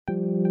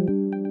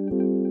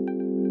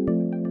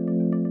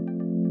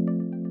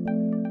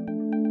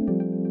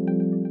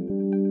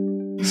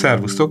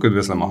Szervusztok,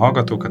 üdvözlöm a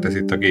hallgatókat, ez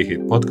itt a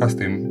G7 Podcast,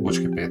 én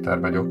Bocski Péter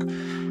vagyok.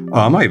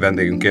 A mai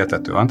vendégünk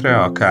Éltető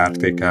Andrea, a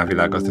KRTK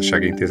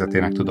Világgazdasági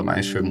Intézetének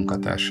tudományos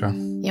főmunkatársa.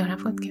 Jó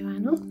napot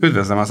kívánok!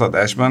 Üdvözlöm az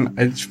adásban.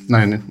 Egy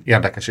nagyon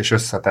érdekes és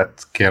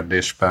összetett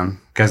kérdésben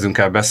kezdünk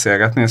el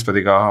beszélgetni, ez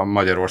pedig a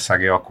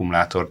magyarországi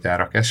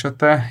akkumulátorgyárak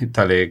esete. Itt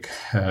elég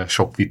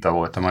sok vita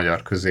volt a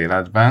magyar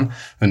közéletben.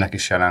 Önnek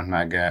is jelent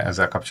meg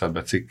ezzel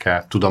kapcsolatban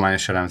cikke,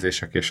 tudományos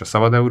elemzések és a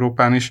Szabad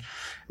Európán is.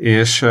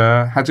 És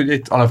hát ugye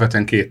itt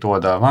alapvetően két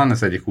oldal van,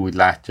 az egyik úgy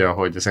látja,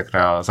 hogy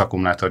ezekre az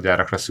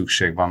akkumulátorgyárakra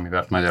szükség van,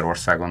 mivel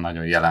Magyarországon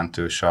nagyon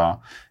jelentős a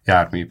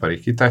járműipari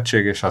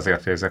kitettség, és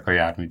azért, hogy ezek a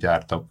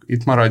járműgyártók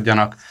itt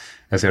maradjanak,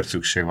 ezért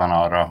szükség van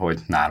arra, hogy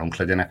nálunk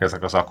legyenek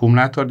ezek az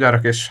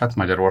akkumulátorgyárak, és hát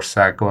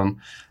Magyarországon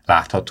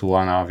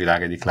láthatóan a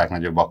világ egyik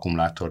legnagyobb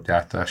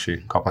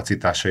akkumulátorgyártási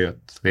kapacitása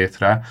jött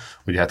létre.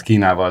 Ugye hát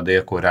Kínával,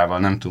 Dél-Koreával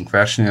nem tudunk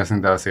versenyezni,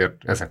 de azért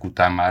ezek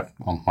után már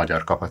a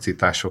magyar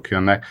kapacitások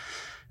jönnek.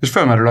 És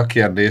felmerül a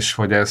kérdés,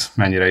 hogy ez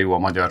mennyire jó a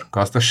magyar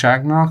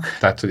gazdaságnak,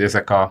 tehát hogy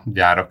ezek a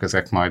gyárak,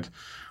 ezek majd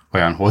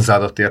olyan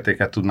hozzáadott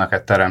értéket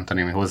tudnak-e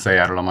teremteni, ami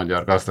hozzájárul a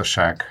magyar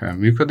gazdaság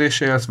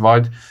működéséhez,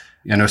 vagy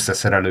ilyen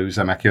összeszerelő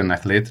üzemek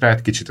jönnek létre,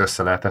 egy kicsit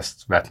össze lehet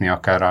ezt vetni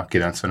akár a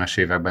 90-es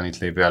években itt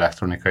lévő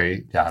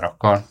elektronikai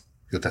gyárakkal.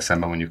 Jut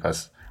eszembe mondjuk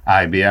az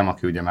IBM,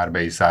 aki ugye már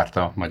be is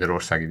zárta a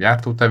magyarországi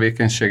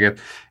gyártótevékenységét,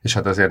 és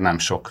hát azért nem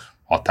sok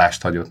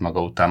hatást hagyott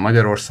maga után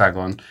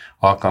Magyarországon,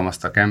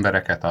 alkalmaztak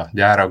embereket a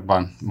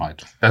gyárakban, majd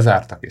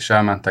bezártak és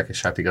elmentek,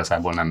 és hát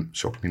igazából nem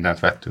sok mindent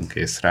vettünk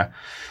észre.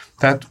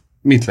 Tehát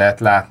mit lehet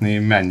látni,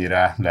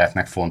 mennyire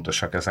lehetnek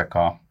fontosak ezek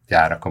a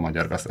gyárak a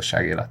magyar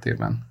gazdaság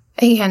életében?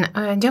 Igen,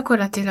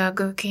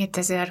 gyakorlatilag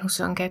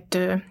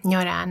 2022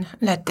 nyarán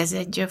lett ez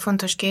egy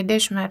fontos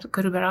kérdés, mert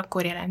körülbelül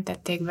akkor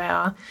jelentették be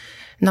a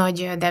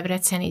nagy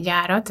debreceni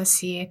gyárat, a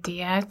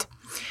CATL-t,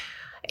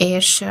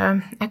 és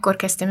ekkor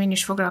kezdtem én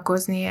is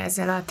foglalkozni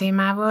ezzel a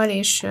témával,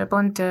 és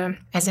pont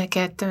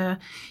ezeket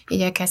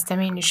igyekeztem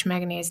én is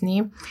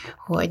megnézni,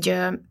 hogy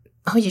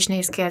hogy is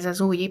néz ki ez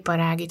az új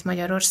iparág itt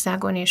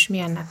Magyarországon, és mi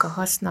ennek a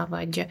haszna,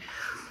 vagy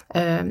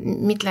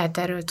mit lehet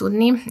erről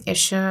tudni,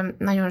 és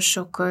nagyon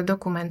sok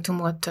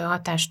dokumentumot,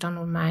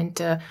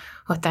 hatástanulmányt,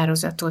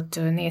 határozatot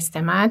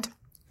néztem át,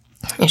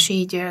 és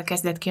így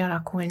kezdett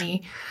kialakulni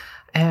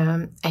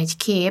egy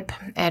kép,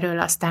 erről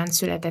aztán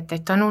született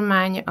egy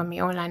tanulmány,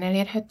 ami online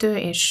elérhető,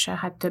 és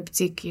hát több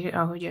cikk,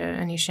 ahogy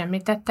ön is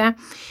említette,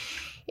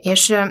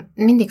 és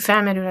mindig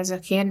felmerül ez a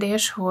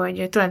kérdés,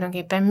 hogy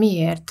tulajdonképpen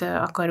miért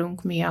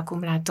akarunk mi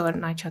akkumulátor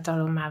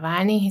nagyhatalommá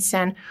válni,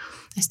 hiszen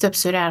ez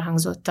többször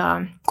elhangzott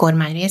a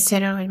kormány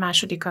részéről, hogy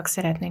másodikak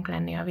szeretnénk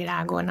lenni a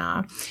világon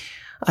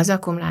az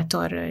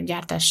akkumulátor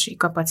gyártási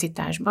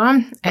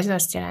kapacitásban. Ez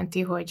azt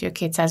jelenti, hogy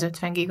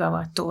 250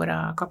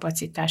 gigawattóra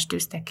kapacitást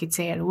tűztek ki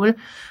célul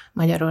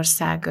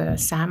Magyarország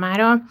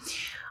számára,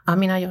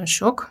 ami nagyon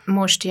sok.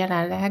 Most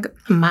jelenleg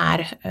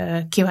már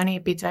ki van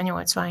építve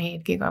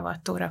 87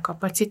 gigawattóra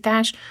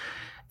kapacitás.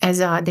 Ez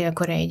a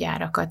dél-koreai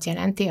gyárakat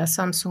jelenti, a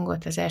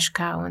Samsungot, az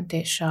SK-ot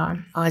és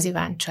az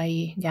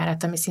iváncsai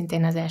gyárat, ami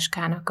szintén az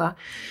SK-nak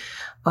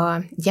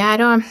a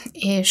gyára,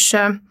 és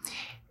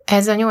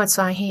ez a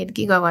 87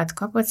 gigawatt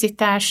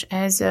kapacitás,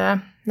 ez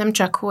nem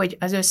csak, hogy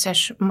az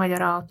összes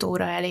magyar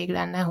autóra elég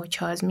lenne,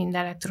 hogyha az mind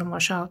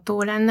elektromos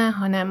autó lenne,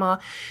 hanem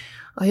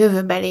a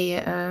jövőbeli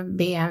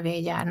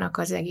BMW gyárnak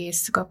az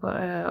egész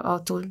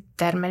autó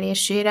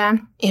termelésére,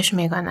 és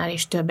még annál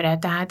is többre.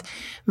 Tehát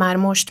már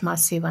most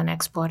masszívan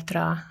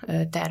exportra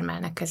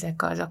termelnek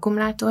ezek az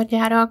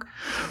akkumulátorgyárak.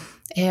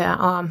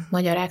 A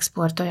magyar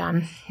export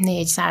olyan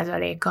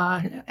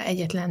 4%-a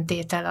egyetlen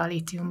tétel a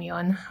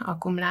lítium-ion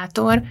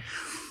akkumulátor,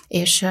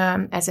 és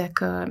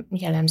ezek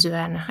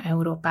jellemzően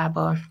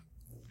Európába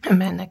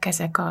mennek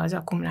ezek az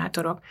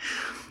akkumulátorok.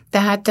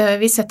 Tehát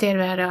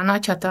visszatérve erre a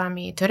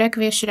nagyhatalmi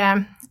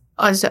törekvésre,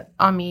 az,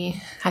 ami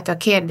hát a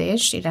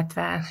kérdés,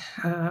 illetve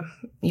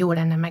jó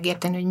lenne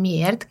megérteni, hogy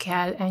miért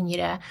kell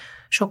ennyire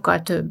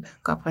sokkal több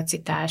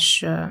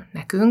kapacitás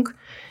nekünk,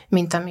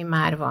 mint ami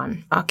már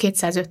van. A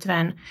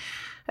 250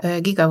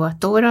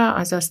 gigawattóra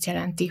az azt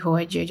jelenti,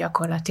 hogy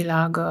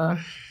gyakorlatilag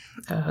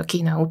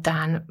Kína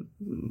után,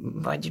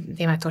 vagy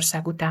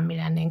Németország után mi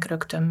lennénk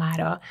rögtön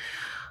már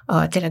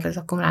tényleg az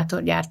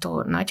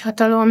akkumulátorgyártó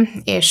nagyhatalom,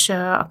 és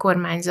a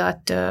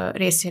kormányzat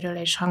részéről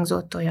is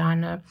hangzott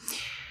olyan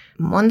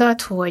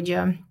mondat, hogy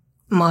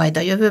majd a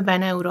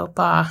jövőben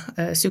Európa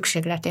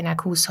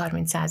szükségletének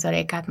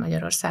 20-30%-át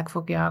Magyarország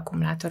fogja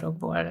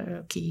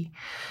akkumulátorokból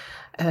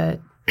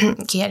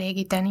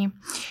kielégíteni.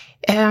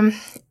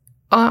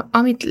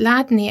 Amit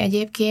látni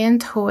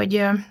egyébként,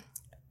 hogy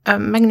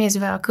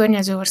megnézve a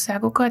környező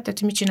országokat,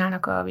 tehát mit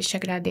csinálnak a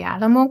visegrádi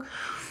államok,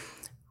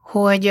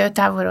 hogy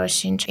távolról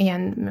sincs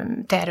ilyen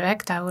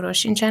tervek, távolról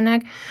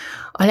sincsenek.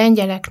 A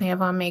lengyeleknél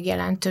van még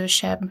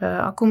jelentősebb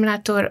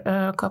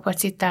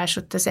akkumulátorkapacitás,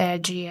 ott az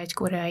LG egy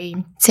koreai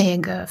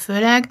cég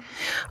főleg,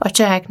 a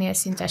cseheknél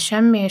szinte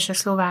semmi, és a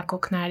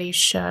szlovákoknál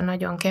is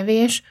nagyon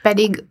kevés,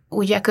 pedig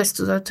ugye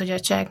köztudott, hogy a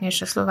cseheknél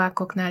és a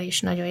szlovákoknál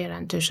is nagyon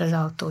jelentős az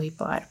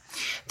autóipar.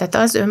 Tehát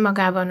az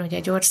önmagában, hogy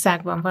egy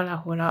országban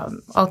valahol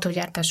az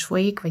autógyártás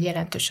folyik, vagy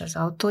jelentős az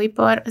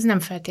autóipar, az nem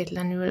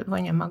feltétlenül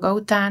vonja maga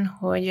után,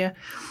 hogy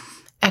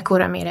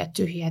ekkora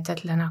méretű,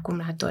 hihetetlen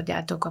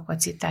akkumulátorgyártó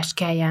kapacitást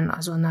kelljen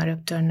azonnal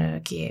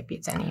rögtön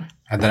kiépíteni.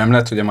 Hát de nem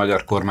lehet, hogy a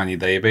magyar kormány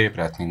idejébe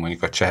ébredt, mint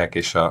mondjuk a csehek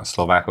és a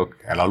szlovákok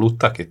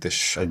elaludtak itt,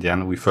 és egy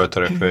ilyen új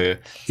föltörekvő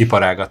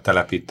iparágat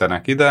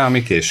telepítenek ide,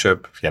 ami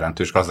később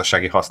jelentős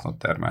gazdasági hasznot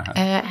termelhet.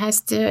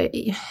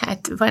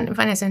 Hát van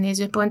ez a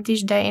nézőpont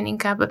is, de én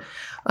inkább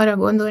arra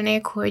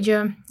gondolnék, hogy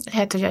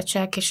lehet, hogy a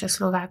csehek és a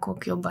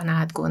szlovákok jobban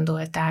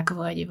átgondolták,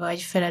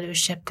 vagy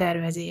felelősebb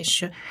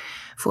tervezés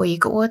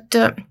folyik ott.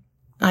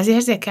 Az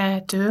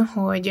érzékelhető,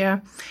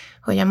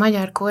 hogy a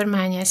magyar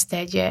kormány ezt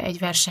egy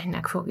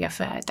versenynek fogja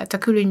fel. Tehát a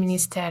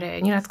külügyminiszter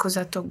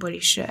nyilatkozatokból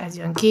is ez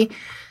jön ki,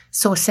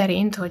 szó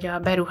szerint, hogy a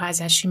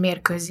beruházási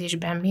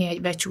mérkőzésben mi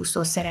egy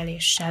becsúszó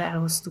szereléssel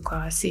elhoztuk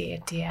a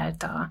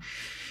CATL-t a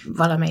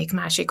valamelyik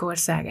másik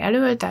ország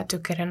elől, tehát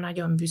ők erre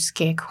nagyon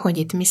büszkék, hogy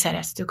itt mi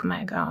szereztük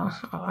meg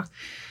a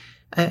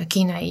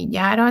kínai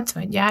gyárat,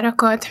 vagy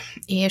gyárakat,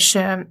 és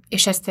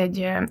ezt egy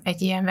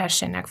ilyen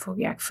versenynek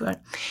fogják föl.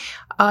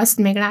 Azt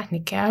még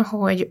látni kell,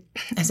 hogy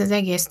ez az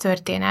egész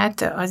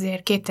történet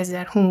azért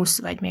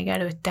 2020, vagy még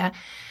előtte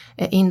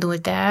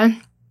indult el.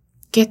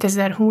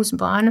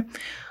 2020-ban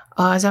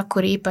az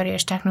akkori Ipari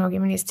és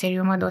Technológiai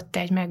Minisztérium adott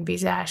egy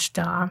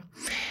megbízást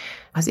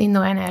az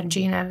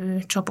InnoEnergy nevű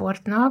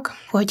csoportnak,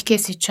 hogy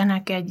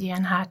készítsenek egy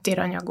ilyen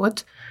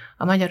háttéranyagot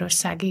a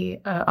magyarországi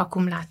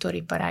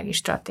akkumulátoriparági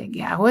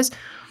stratégiához.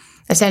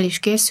 Ez el is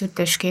készült,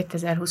 és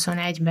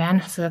 2021-ben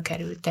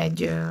fölkerült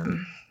egy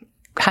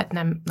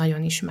nem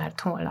nagyon ismert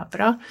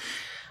honlapra,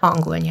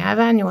 angol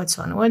nyelven,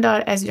 80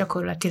 oldal, ez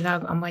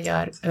gyakorlatilag a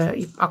magyar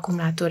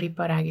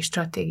akkumulátoriparági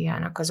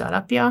stratégiának az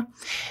alapja.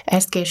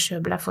 Ezt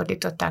később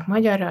lefordították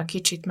magyarra,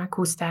 kicsit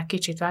meghúzták,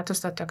 kicsit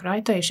változtattak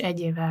rajta, és egy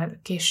évvel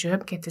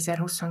később,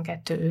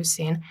 2022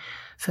 őszén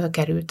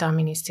fölkerült a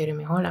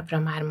minisztériumi honlapra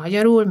már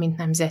magyarul, mint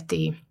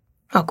nemzeti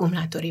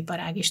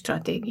akkumulátoriparági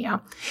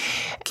stratégia.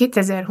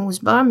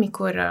 2020-ban,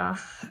 mikor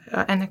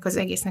ennek az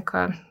egésznek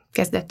a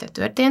kezdete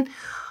történt,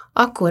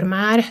 akkor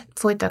már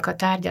folytak a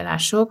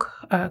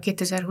tárgyalások,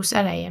 2020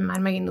 elején már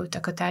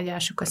megindultak a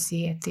tárgyalások a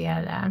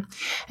CATL-lel.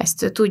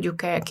 Ezt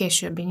tudjuk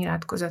későbbi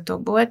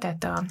nyilatkozatokból,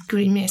 tehát a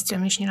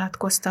külügyminisztérium is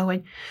nyilatkozta,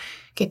 hogy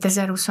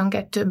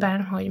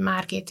 2022-ben, hogy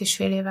már 2,5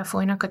 éve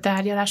folynak a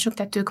tárgyalások,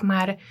 tehát ők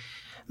már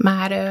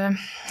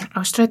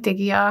a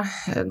stratégia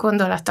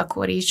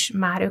gondolatakor is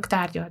már ők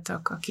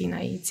tárgyaltak a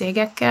kínai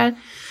cégekkel,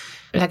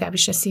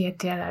 legalábbis a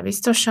CATL-lel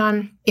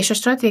biztosan, és a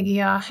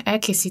stratégia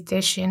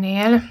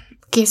elkészítésénél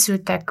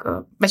készültek,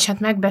 vagy hát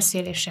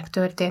megbeszélések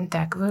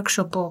történtek,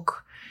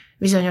 workshopok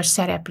bizonyos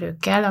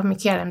szereplőkkel,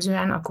 amik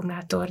jellemzően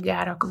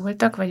akkumulátorgyárak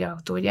voltak, vagy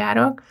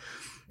autógyárak.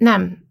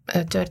 Nem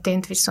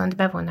történt viszont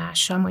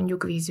bevonása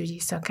mondjuk vízügyi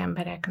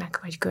szakembereknek,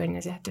 vagy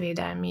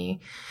környezetvédelmi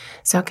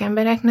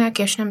szakembereknek,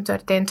 és nem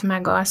történt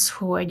meg az,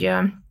 hogy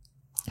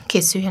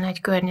készüljön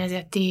egy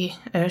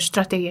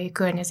stratégiai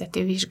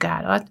környezeti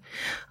vizsgálat,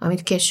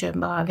 amit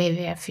később a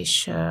WWF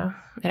is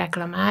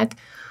reklamált,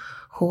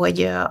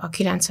 hogy a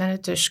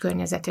 95-ös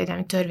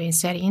környezetvédelmi törvény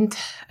szerint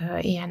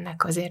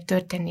ilyennek azért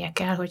történnie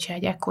kell, hogyha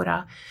egy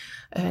ekkora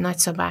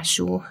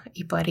nagyszabású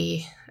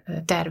ipari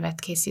tervet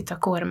készít a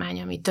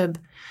kormány, ami több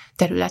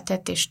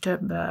területet és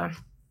több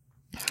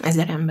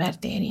ezer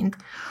embert érint.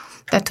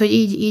 Tehát, hogy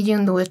így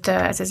indult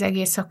ez az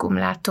egész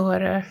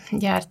akkumulátor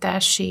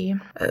gyártási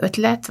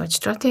ötlet vagy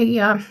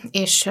stratégia,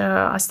 és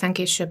aztán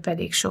később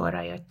pedig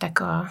sorra jöttek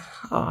a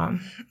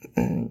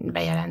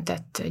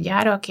bejelentett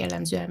gyárak,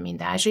 jellemzően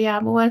mind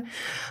Ázsiából.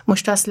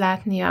 Most azt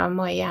látni a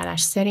mai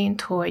állás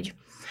szerint, hogy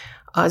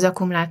az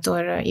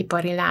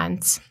akkumulátoripari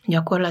lánc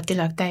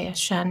gyakorlatilag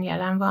teljesen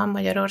jelen van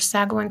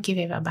Magyarországon,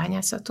 kivéve a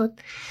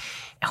bányászatot.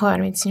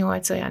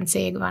 38 olyan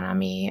cég van,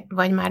 ami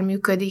vagy már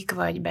működik,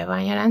 vagy be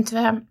van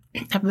jelentve.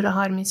 Ebből a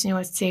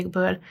 38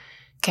 cégből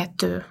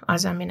 2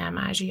 az, ami nem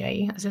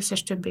ázsiai. Az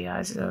összes többi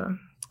az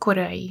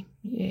koreai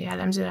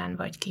jellemzően,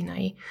 vagy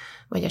kínai,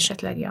 vagy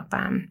esetleg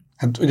japán.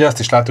 Hát ugye azt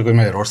is láttuk, hogy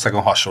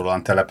Magyarországon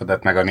hasonlóan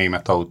telepedett meg a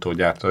német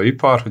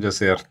autógyártóipar, hogy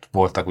azért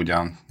voltak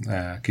ugyan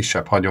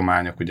kisebb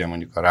hagyományok, ugye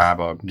mondjuk a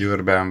Rába,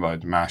 Győrben,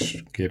 vagy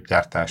más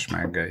képgyártás,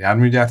 meg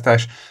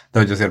járműgyártás, de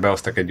hogy azért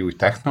behoztak egy új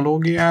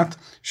technológiát,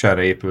 és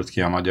erre épült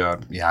ki a magyar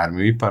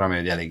járműipar, ami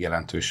egy elég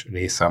jelentős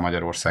része a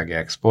magyarországi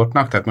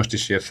exportnak, tehát most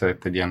is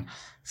érkezett egy ilyen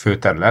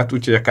főterület,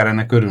 úgyhogy akár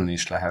ennek örülni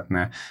is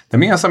lehetne. De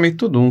mi az, amit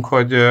tudunk,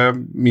 hogy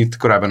mint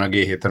korábban a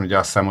G7-en ugye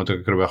azt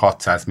számoltuk, hogy kb.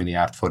 600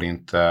 milliárd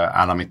forint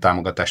állami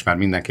támogatás már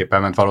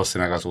mindenképpen ment,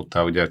 valószínűleg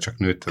azóta ugye csak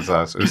nőtt ez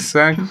az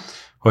összeg,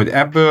 hogy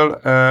ebből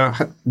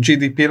hát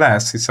GDP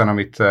lesz, hiszen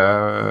amit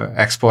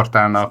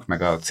exportálnak,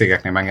 meg a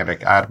cégeknél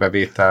megengedik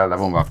árbevétel,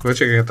 levonva a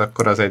költségeket,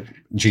 akkor az egy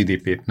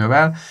GDP-t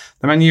növel,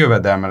 de mennyi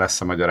jövedelme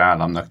lesz a magyar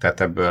államnak,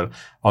 tehát ebből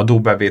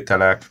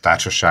adóbevételek,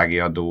 társasági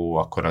adó,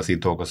 akkor az itt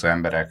dolgozó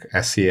emberek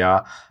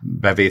SZIA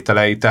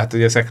bevételei, tehát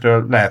hogy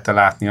ezekről lehet-e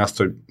látni azt,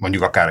 hogy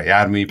mondjuk akár a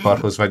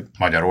járműiparhoz, vagy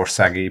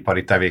magyarországi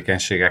ipari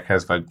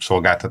tevékenységekhez, vagy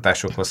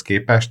szolgáltatásokhoz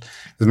képest,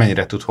 ez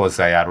mennyire tud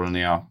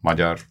hozzájárulni a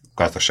magyar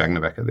gazdaság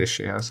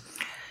növekedéséhez?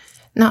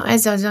 Na,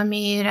 ez az,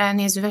 amire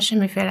nézve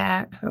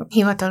semmiféle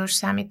hivatalos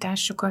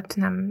számításokat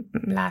nem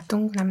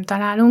látunk, nem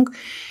találunk.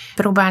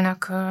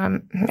 Próbálnak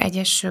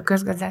egyes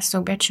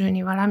közgazdászok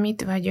becsülni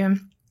valamit, vagy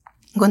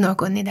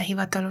gondolkodni, de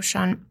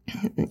hivatalosan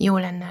jó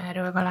lenne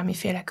erről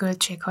valamiféle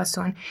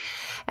költséghaszon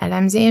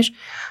elemzés.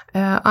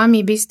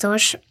 Ami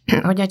biztos,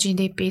 hogy a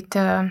GDP-t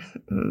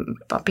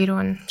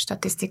papíron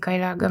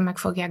statisztikailag meg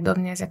fogják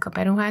dobni ezek a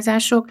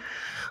beruházások,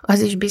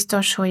 az is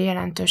biztos, hogy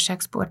jelentős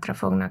exportra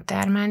fognak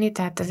termelni,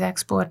 tehát az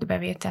export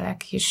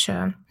bevételek is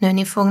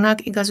nőni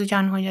fognak. Igaz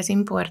ugyan, hogy az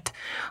import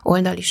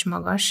oldal is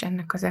magas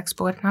ennek az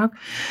exportnak.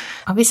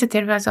 Ha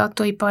visszatérve az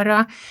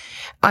autóiparra,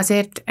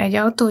 azért egy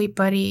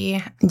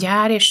autóipari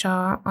gyár és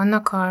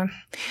annak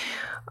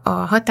a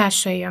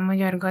hatásai a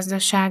magyar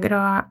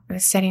gazdaságra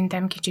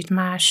szerintem kicsit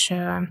más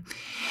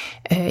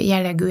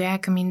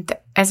jellegűek, mint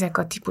ezek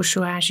a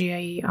típusú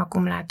ázsiai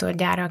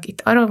akkumulátorgyárak.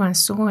 Itt arról van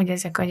szó, hogy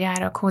ezek a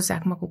gyárak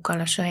hozzák magukkal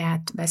a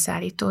saját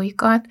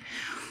beszállítóikat,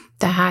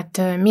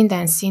 tehát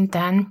minden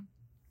szinten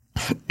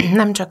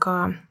nem csak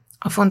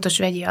a fontos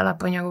vegyi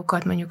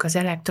alapanyagokat, mondjuk az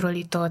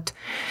elektrolitot,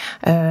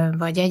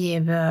 vagy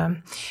egyéb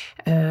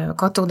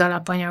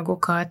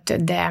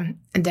katódalapanyagokat,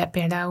 de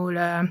például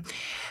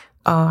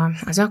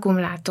az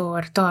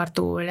akkumulátor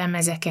tartó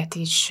lemezeket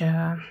is,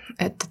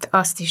 tehát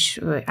azt is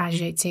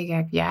ázsiai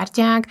cégek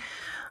gyártják,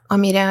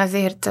 amire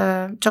azért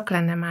csak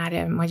lenne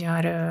már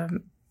magyar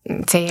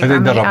cég,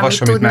 ami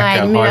tudna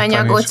egy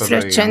műanyagot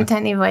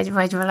fröccsönteni,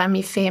 vagy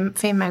valami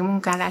fém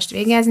megmunkálást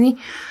végezni,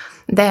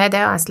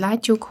 de azt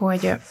látjuk,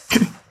 hogy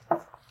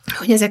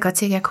ezek a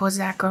cégek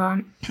hozzák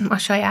a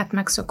saját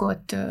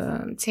megszokott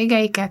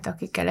cégeiket,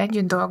 akikkel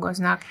együtt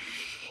dolgoznak,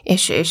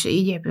 és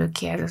így épül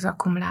ki ez az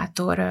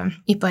akkumulátor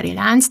ipari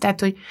lánc, tehát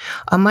hogy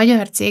a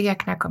magyar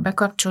cégeknek a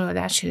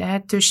bekapcsolódási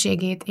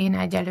lehetőségét én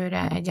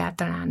egyelőre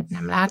egyáltalán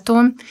nem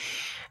látom.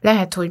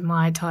 Lehet, hogy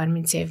majd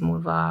 30 év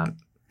múlva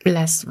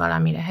lesz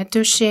valami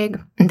lehetőség,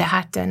 de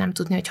hát nem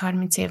tudni, hogy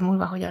 30 év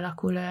múlva hogy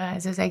alakul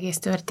ez az egész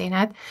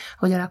történet,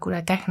 hogy alakul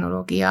a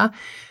technológia,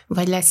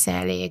 vagy lesz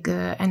elég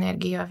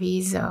energia,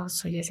 víz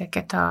ahhoz, hogy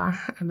ezeket a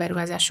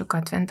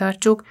beruházásokat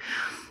fenntartsuk.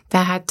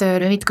 Tehát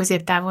rövid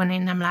középtávon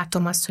én nem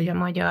látom azt, hogy a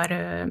magyar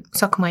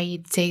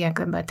szakmai cégek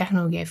ebben a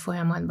technológiai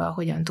folyamatban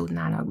hogyan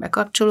tudnának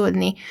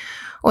bekapcsolódni.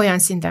 Olyan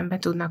szinten be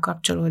tudnak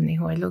kapcsolódni,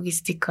 hogy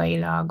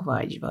logisztikailag,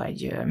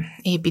 vagy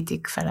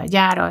építik fel a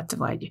gyárat,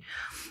 vagy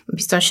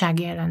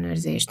biztonsági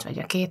ellenőrzést, vagy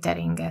a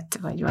cateringet,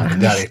 vagy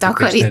valami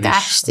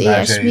takarítást,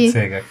 ilyesmi.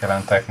 Cégek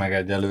jelentek meg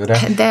egyelőre.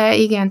 De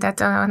igen, tehát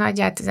a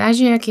nagyját az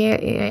ázsiaiak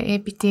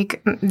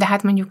építik, de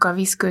hát mondjuk a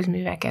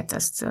vízközműveket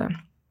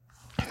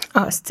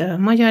azt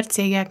magyar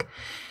cégek,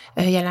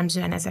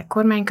 jellemzően ezek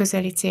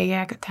kormányközeli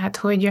cégek, tehát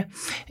hogy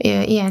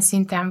ilyen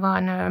szinten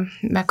van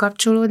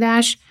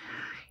bekapcsolódás,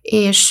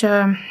 és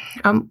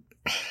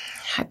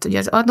hát ugye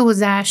az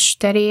adózás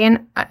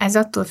terén ez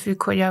attól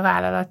függ, hogy a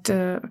vállalat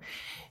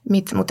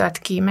mit mutat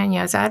ki, mennyi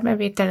az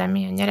árbevétele,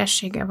 milyen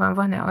nyeressége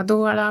van-e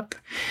adóalap.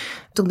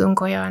 Tudunk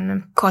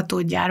olyan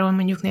katódgyárról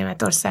mondjuk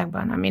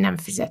Németországban, ami nem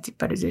fizet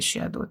iparüzési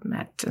adót,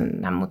 mert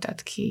nem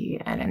mutat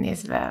ki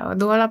ellenézve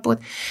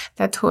adóalapot.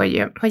 Tehát,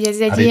 hogy ez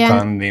egy ilyen...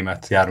 Itt a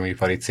német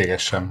járműipari cégek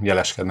sem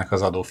jeleskednek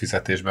az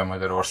adófizetésben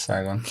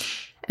Magyarországon.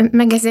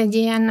 Meg ez egy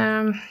ilyen...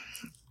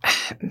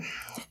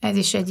 Ez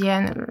is egy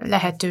ilyen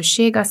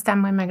lehetőség, aztán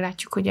majd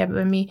meglátjuk, hogy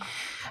ebből mi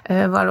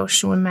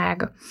valósul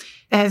meg.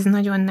 Ez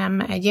nagyon nem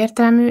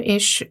egyértelmű,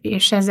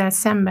 és ezzel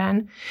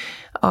szemben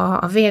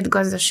a vélt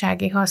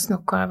gazdasági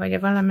hasznokkal, vagy a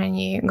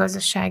valamennyi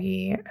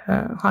gazdasági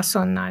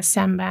haszonnal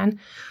szemben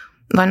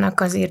vannak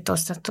az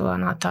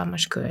irtóztatóan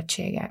hatalmas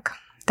költségek.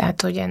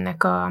 Tehát, hogy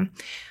ennek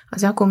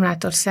az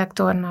akkumulátor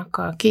szektornak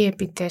a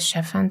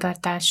kiépítése,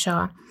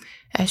 fenntartása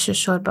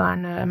elsősorban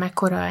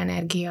mekkora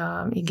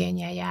energia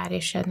igénnyel jár,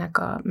 és ennek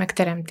a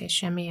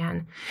megteremtése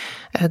milyen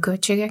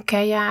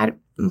költségekkel jár,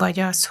 vagy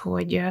az,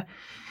 hogy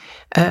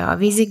a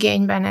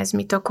vízigényben ez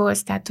mit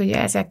okoz, tehát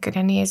ugye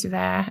ezekre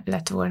nézve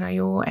lett volna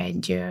jó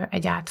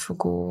egy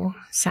átfogó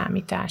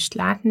számítást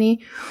látni,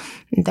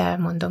 de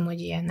mondom, hogy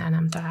ilyennel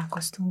nem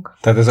találkoztunk.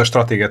 Tehát ez a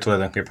stratégia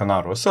tulajdonképpen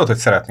arról szólt, hogy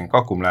szeretnénk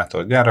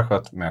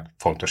akkumulátorgyárakat, mert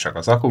fontosak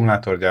az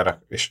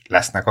akkumulátorgyárak, és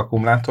lesznek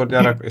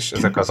akkumulátorgyárak, és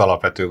ezek az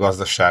alapvető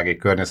gazdasági,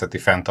 környezeti,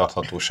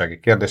 fenntarthatósági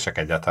kérdések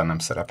egyáltalán nem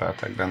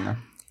szerepeltek benne.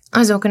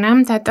 Azok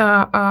nem,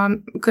 tehát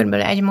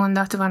körülbelül egy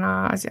mondat van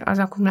az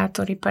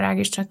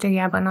akkumulátoriparági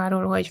stratégiában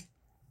arról, hogy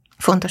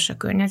fontos a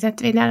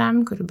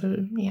környezetvédelem,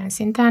 körülbelül ilyen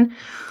szinten,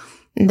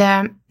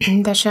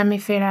 de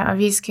semmiféle a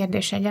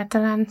vízkérdés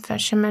egyáltalán fel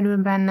sem merül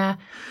benne,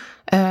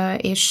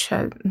 és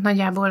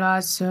nagyjából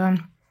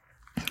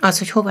Az,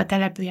 hogy hova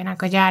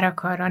települjenek a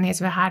gyárak, arra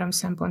nézve 3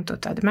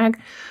 szempontot ad meg.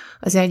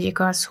 Az egyik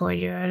az, hogy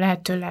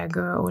lehetőleg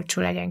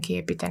olcsó legyen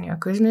kiépíteni a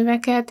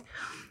közműveket,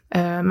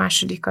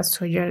 második az,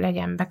 hogy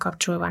legyen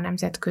bekapcsolva a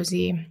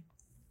nemzetközi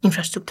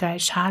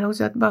infrastrukturális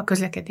hálózatba, a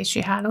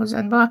közlekedési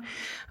hálózatba,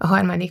 a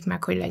harmadik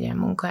meg, hogy legyen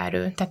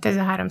munkaerő. Tehát ez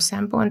a 3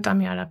 szempont,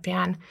 ami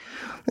alapján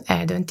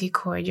eldöntik,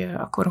 hogy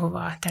akkor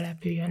hova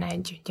települjön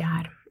egy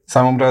gyár.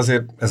 Számomra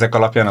azért ezek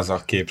alapján az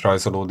a kép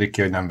rajzolódik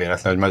ki, hogy nem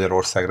véletlen, hogy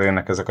Magyarországra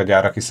jönnek ezek a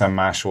gyárak, hiszen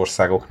más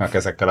országoknak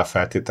ezekkel a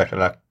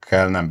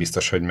feltételekkel nem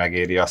biztos, hogy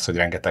megéri azt, hogy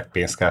rengeteg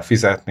pénzt kell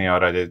fizetni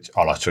arra, hogy egy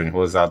alacsony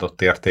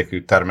hozzáadott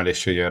értékű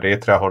termelés jön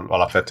létre, ahol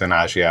alapvetően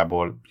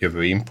Ázsiából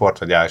jövő import,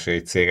 vagy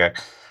ázsiai cégek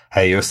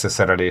helyi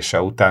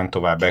összeszerelése után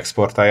tovább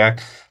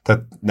exportálják.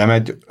 Tehát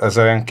nem az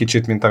olyan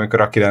kicsit, mint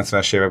amikor a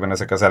 90-es években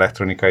ezek az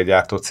elektronikai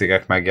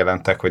gyártócégek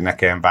megjelentek, hogy ne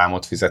kelljen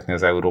vámot fizetni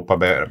az Európa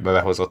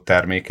behozott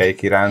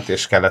termékeik iránt,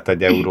 és kellett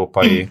egy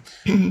európai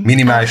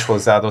minimális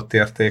hozzáadott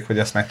érték, hogy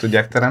ezt meg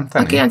tudják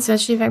teremteni? A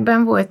 90-es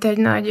években volt egy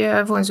nagy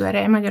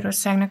vonzóereje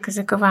Magyarországnak,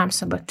 ezek a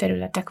vámszabad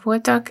területek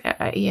voltak,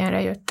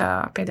 ilyenre jött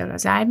például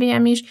az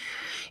IBM is,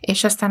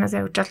 és aztán az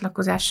EU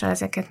csatlakozással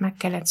ezeket meg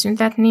kellett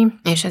szüntetni,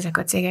 és ezek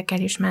a cégek el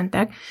is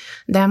mentek.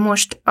 De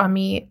most,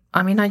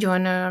 ami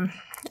nagyon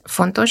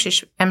fontos,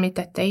 és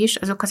említette is,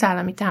 azok az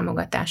állami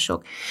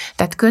támogatások.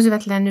 Tehát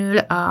közvetlenül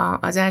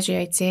az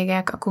ázsiai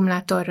cégek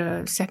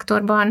akkumulátor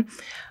szektorban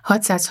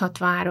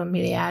 663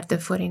 milliárd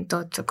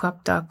forintot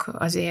kaptak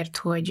azért,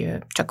 hogy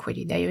csak hogy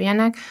ide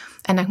jöjjenek.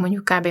 Ennek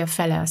mondjuk kb. A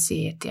fele a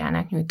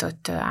CATL-nek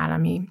nyújtott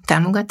állami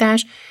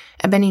támogatás.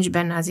 Ebben nincs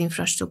benne az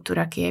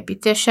infrastruktúra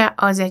kiépítése,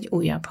 az egy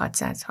újabb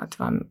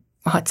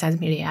 600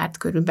 milliárd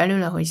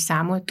körülbelül, ahogy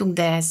számoltuk,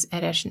 de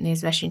erre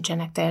nézve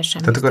sincsenek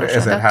teljesen Tehát biztos akkor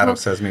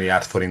 1300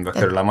 milliárd forintba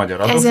kerül a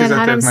magyar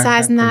adófizetőknek.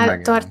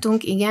 1300-nál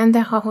tartunk, igen,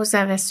 de ha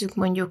hozzáveszünk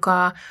mondjuk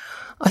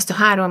azt a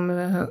 3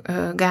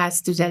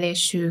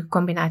 gáztüzelésű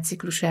kombinált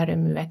ciklusú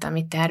erőművet,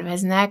 amit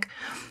terveznek,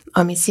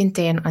 ami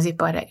szintén az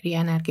ipari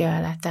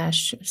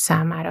energiaellátás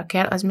számára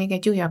kell, az még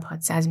egy újabb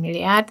 600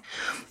 milliárd,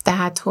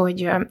 tehát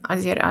hogy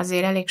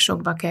azért elég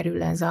sokba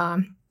kerül ez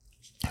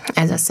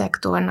a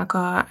szektornak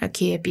a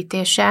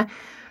kiépítése,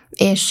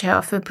 és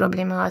a fő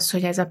probléma az,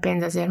 hogy ez a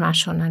pénz azért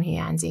máshonnan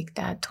hiányzik,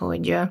 tehát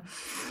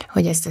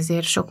hogy ezt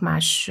azért sok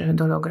más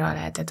dologra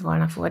lehetett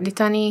volna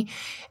fordítani,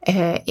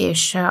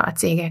 és a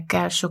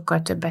cégekkel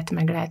sokkal többet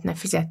meg lehetne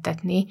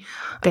fizettetni.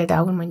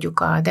 Például mondjuk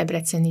a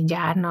debreceni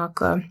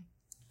gyárnak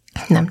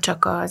nem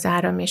csak az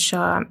áram és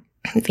a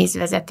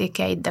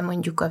vízvezetékeit, de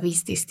mondjuk a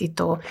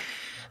víztisztító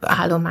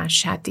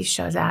állomását is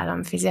az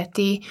állam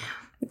fizeti,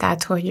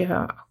 tehát, hogy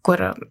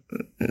akkor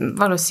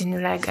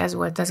valószínűleg ez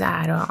volt az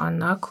ára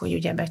annak, hogy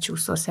ugye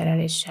becsúszó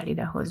szereléssel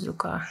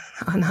idehozzuk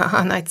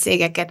a nagy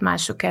cégeket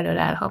mások elől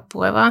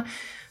elhappolva,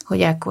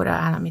 hogy ekkora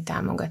állami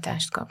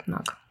támogatást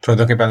kapnak.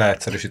 Tulajdonképpen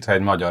leegyszerűsítve,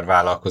 egy magyar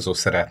vállalkozó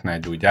szeretne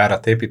egy új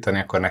gyárat építeni,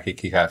 akkor neki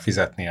ki kell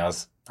fizetni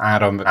az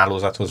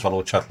áramhálózathoz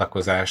való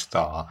csatlakozást,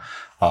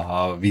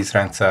 a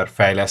vízrendszer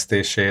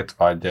fejlesztését,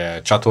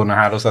 vagy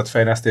csatornahálózat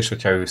fejlesztést,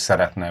 hogyha ő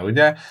szeretne,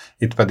 ugye?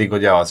 Itt pedig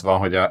ugye az van,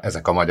 hogy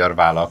ezek a magyar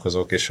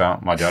vállalkozók és a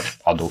magyar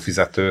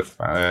adófizetők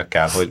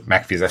kell, hogy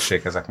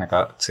megfizessék ezeknek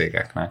a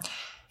cégeknek.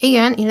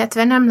 Igen,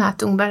 illetve nem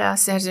látunk bele a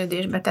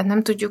szerződésbe, tehát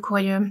nem tudjuk,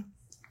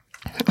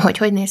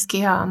 hogy néz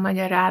ki a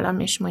magyar állam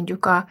és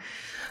mondjuk a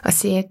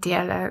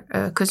CATL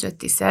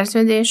közötti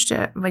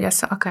szerződést, vagy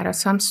akár a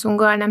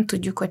Samsunggal, nem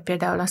tudjuk, hogy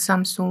például a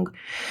Samsung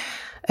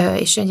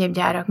és egyéb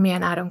gyárak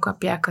milyen áron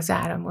kapják az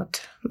áramot,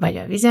 vagy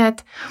a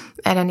vizet.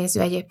 Erre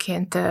nézve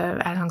egyébként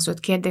elhangzott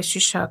kérdés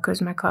is a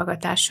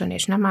közmeghallgatáson,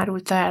 és nem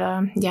árulta el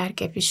a gyár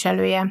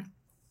képviselője.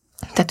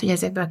 Tehát, hogy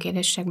ezekbe a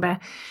kérdésekbe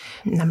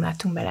nem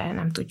látunk bele,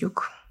 nem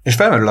tudjuk. És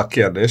felmerül a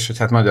kérdés, hogy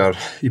hát magyar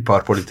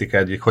iparpolitika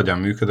eddig hogyan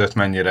működött,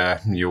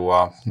 mennyire jó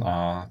a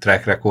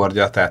track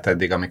recordja, tehát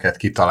eddig, amiket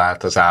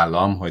kitalált az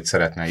állam, hogy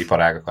szeretne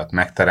iparágakat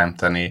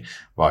megteremteni,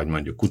 vagy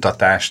mondjuk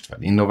kutatást,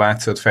 vagy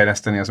innovációt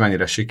fejleszteni, az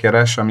mennyire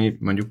sikeres, ami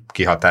mondjuk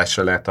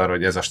kihatásra lehet arra,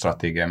 hogy ez a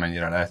stratégia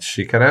mennyire lehet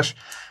sikeres.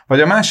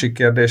 Vagy a másik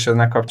kérdés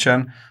ennek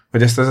kapcsán,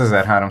 hogy ezt az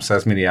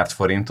 1300 milliárd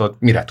forintot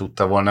mire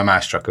tudta volna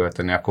másra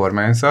költeni a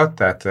kormányzat,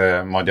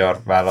 tehát magyar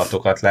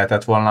vállalatokat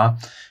lehetett volna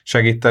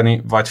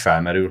segíteni, vagy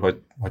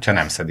felmerül, hogyha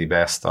nem szedi be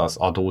ezt az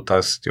adót,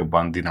 az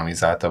jobban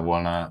dinamizálta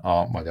volna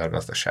a magyar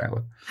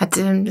gazdaságot.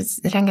 Hát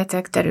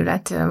rengeteg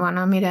terület van,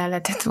 amire el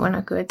lehetett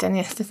volna költeni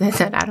ezt az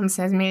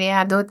 1300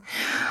 milliárdot,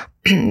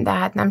 de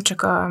hát nem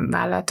csak a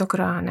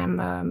vállalatokra,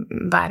 hanem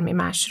bármi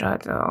másra,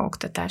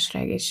 oktatásra,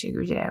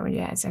 egészségügyre,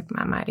 ugye ezek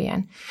már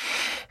ilyen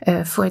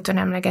folyton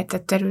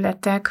emlegetett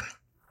területek.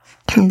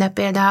 De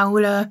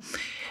például,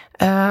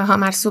 ha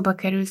már szóba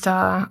került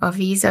a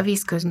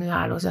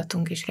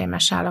vízközműhálózatunk is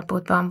rémes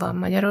állapotban van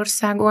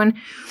Magyarországon,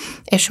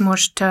 és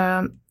most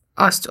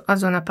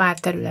azon a pár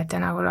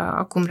területen, ahol a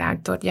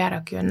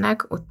akkumulátorgyárak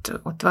jönnek,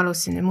 ott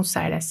valószínű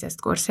muszáj lesz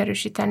ezt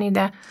korszerűsíteni,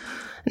 de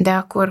de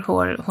akkor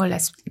hol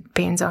lesz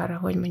pénz arra,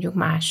 hogy mondjuk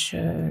más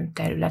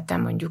területen,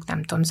 mondjuk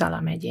nem tudom,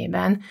 Zala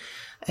megyében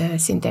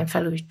szintén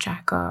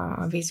felújítsák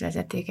a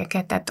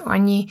vízvezetékeket. Tehát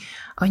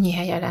annyi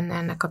helye lenne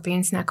ennek a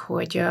pénznek,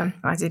 hogy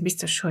azért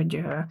biztos,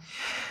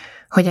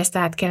 hogy ezt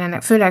át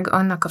kellene, főleg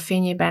annak a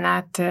fényében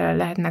át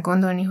lehetne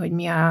gondolni, hogy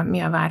mi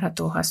a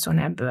várható haszon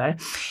ebből.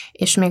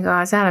 És még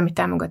az állami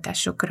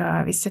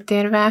támogatásokra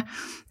visszatérve,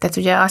 tehát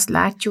ugye azt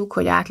látjuk,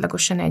 hogy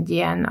átlagosan egy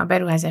ilyen a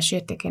beruházás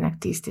értékének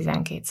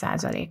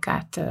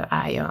 10-12%-át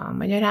állja a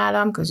magyar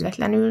állam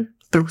közvetlenül,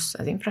 plusz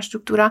az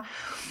infrastruktúra,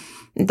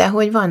 de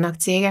hogy vannak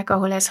cégek,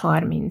 ahol ez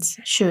 30,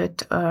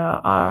 sőt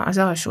az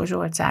alsó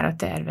zsolcára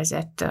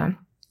tervezett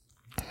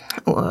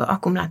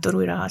akkumulátor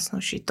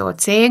újrahasznosító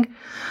cég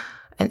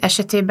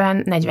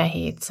esetében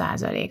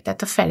 47%,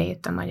 tehát a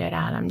felét a magyar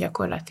állam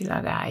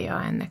gyakorlatilag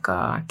állja ennek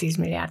a 10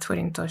 milliárd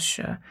forintos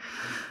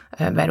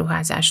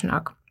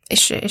beruházásnak.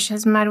 És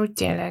ez már úgy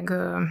tényleg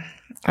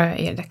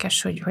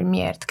érdekes, hogy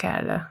miért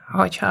kell,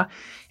 hogyha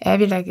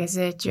elvileg ez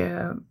egy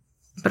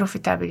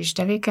profitábilis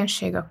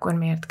tevékenység, akkor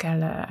miért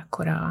kell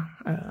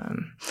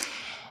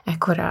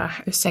ekkora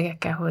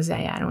összegekkel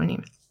hozzájárulni.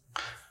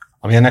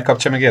 Ami ennek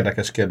kapcsán még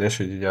érdekes kérdés,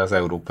 hogy ugye az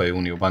Európai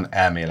Unióban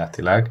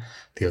elméletileg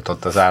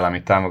tiltott az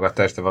állami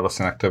támogatást, de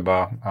valószínűleg több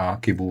a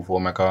kibúvó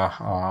meg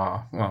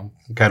a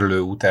kerülő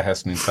út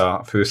ehhez, mint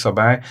a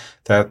főszabály.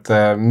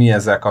 Tehát mi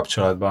ezzel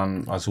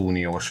kapcsolatban az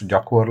uniós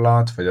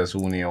gyakorlat, vagy az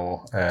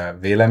unió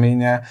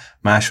véleménye?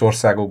 Más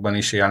országokban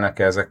is élnek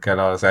ezekkel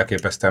az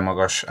elképesztően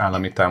magas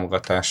állami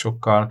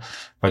támogatásokkal,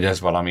 vagy ez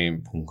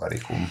valami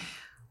hungarikum?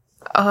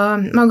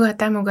 Maga a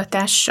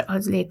támogatás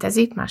az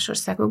létezik más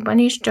országokban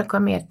is, csak a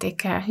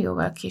mértéke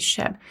jóval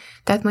kisebb.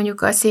 Tehát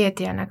mondjuk a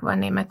CATL-nek van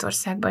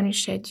Németországban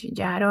is egy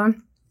gyára,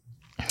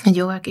 egy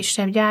jóval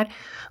kisebb gyár,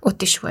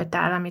 ott is volt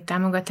állami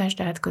támogatás,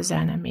 de hát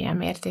közel nem ilyen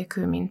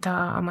mértékű, mint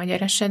a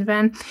magyar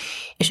esetben.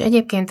 És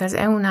egyébként az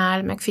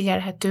EU-nál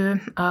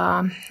megfigyelhető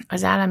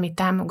az állami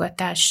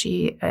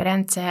támogatási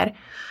rendszer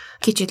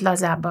kicsit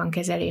lazábban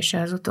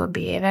kezelése az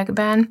utóbbi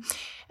években.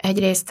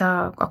 Egyrészt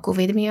a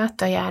COVID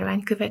miatt, a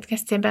járvány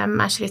következtében,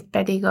 másrészt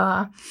pedig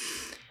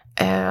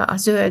a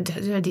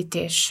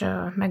zöldítés,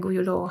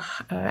 megújuló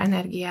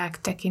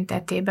energiák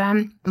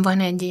tekintetében van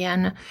egy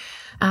ilyen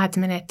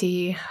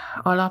átmeneti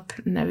alap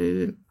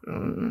nevű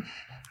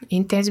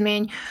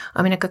intézmény,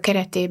 aminek a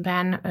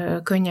keretében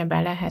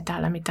könnyebben lehet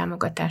állami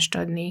támogatást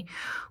adni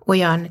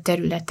olyan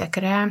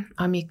területekre,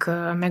 amik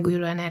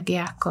megújuló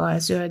energiákkal,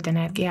 zöld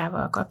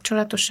energiával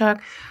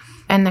kapcsolatosak.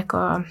 Ennek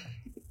a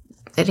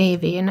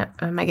révén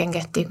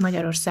megengedték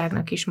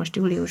Magyarországnak is, most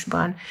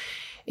júliusban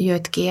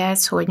jött ki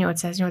ez, hogy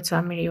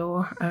 880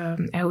 millió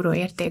euró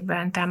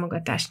értékben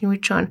támogatást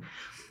nyújtson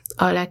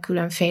a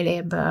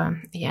legkülönfélébb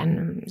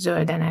ilyen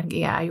zöld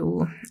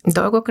energiájú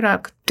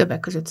dolgokra, többek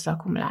között az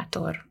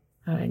akkumulátor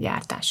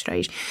gyártásra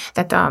is.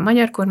 Tehát a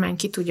magyar kormány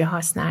ki tudja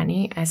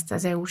használni ezt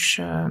az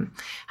EU-s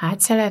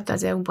hátszelet,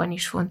 az EU-ban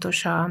is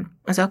fontos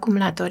az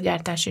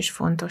akkumulátorgyártás, és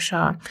fontos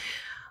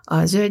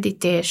a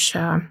zöldítés,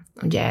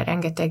 ugye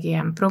rengeteg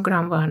ilyen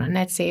program van, a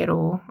Net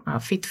Zero, a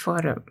Fit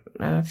for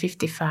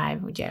 55,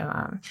 ugye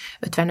a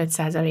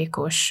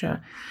 55%-os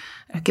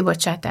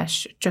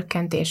kibocsátás,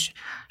 csökkentés,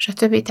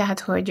 stb. Tehát,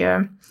 hogy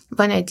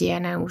van egy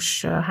ilyen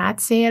EU-s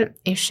hátszél,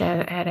 és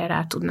erre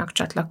rá tudnak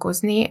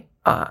csatlakozni,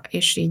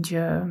 és így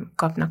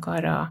kapnak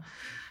arra,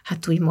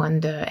 hát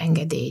úgymond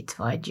engedélyt,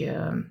 vagy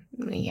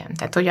igen.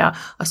 Tehát, hogy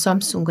a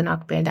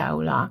Samsungnak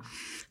például a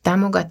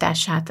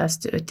támogatását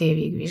azt 5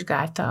 évig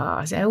vizsgálta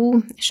az EU,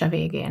 és a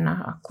végén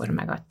akkor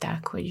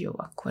megadták, hogy jó,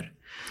 akkor.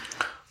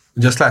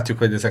 Ugye azt látjuk,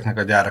 hogy ezeknek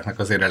a gyáraknak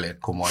azért elég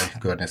komoly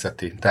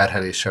környezeti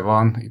terhelése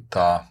van. Itt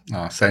a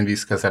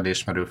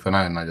szennyvízkezelés merül fel,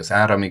 nagyon nagy az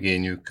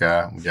áramigényük,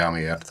 ugye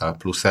amiért a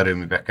plusz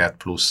erőműveket,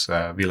 plusz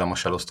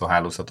villamos elosztó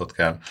hálózatot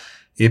kell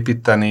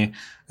építeni,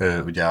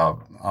 ugye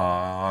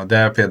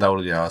de például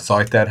ugye a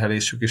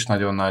zajterhelésük is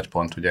nagyon nagy,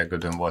 pont ugye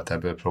Gödön volt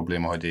ebből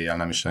probléma, hogy éjjel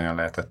nem is nagyon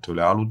lehetett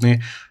tőle aludni.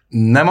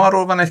 Nem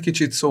arról van egy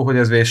kicsit szó, hogy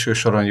ez végső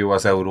soron jó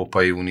az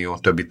Európai Unió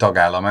többi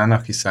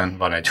tagállamának, hiszen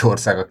van egy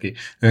ország, aki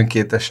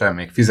önkéntesen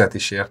még fizet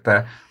is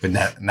érte, hogy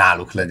ne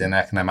náluk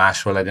legyenek, ne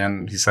máshol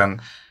legyen,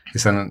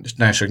 hiszen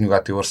nagyon sok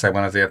nyugati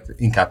országban azért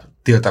inkább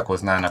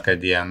tiltakoznának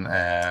egy ilyen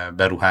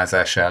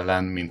beruházás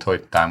ellen, mint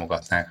hogy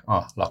támogatnák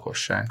a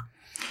lakosság.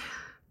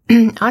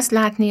 Azt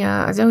látni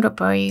az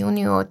Európai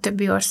Unió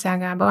többi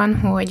országában,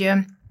 hogy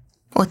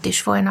ott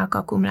is folynak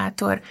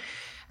akkumulátor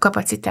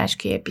kapacitás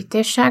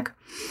kiépítések,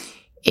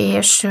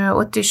 és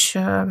ott is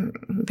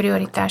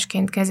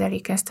prioritásként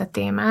kezelik ezt a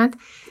témát,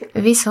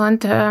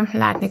 viszont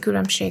látni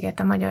különbséget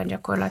a magyar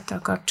gyakorlattal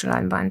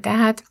kapcsolatban.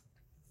 Tehát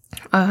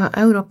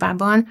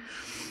Európában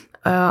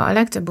a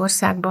legtöbb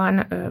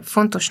országban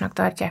fontosnak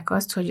tartják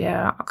azt, hogy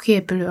a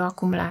kiépülő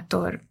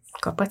akkumulátor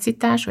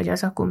kapacitás, vagy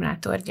az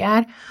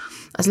akkumulátorgyár,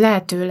 az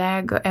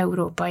lehetőleg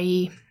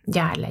európai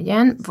gyár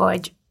legyen,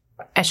 vagy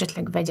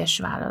esetleg vegyes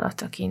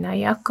vállalat a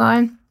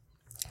kínaiakkal,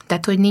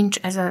 tehát hogy nincs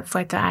ez a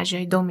fajta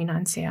ázsiai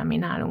dominancia, ami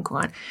nálunk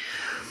van.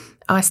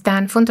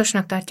 Aztán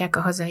fontosnak tartják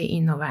a hazai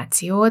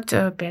innovációt,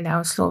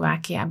 például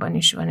Szlovákiában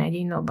is van egy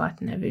Innobat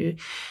nevű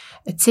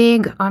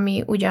cég,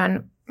 ami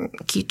ugyan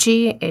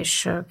kicsi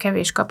és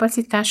kevés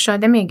kapacitással,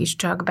 de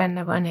mégiscsak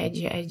benne van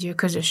egy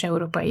közös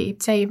európai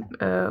IPCEI,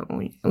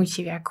 úgy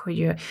hívják,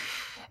 hogy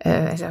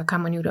ez a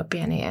Common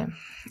European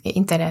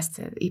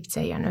Interest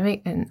IPCEI,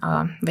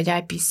 vagy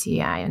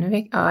IPCI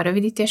a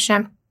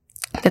rövidítése.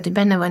 Tehát, hogy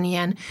benne van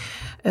ilyen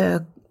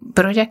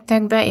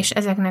projektekbe, és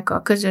ezeknek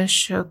a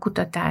közös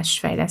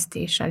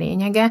kutatásfejlesztés a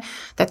lényege.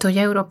 Tehát, hogy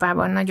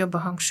Európában nagyobb a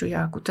hangsúly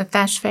a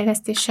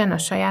kutatásfejlesztésen, a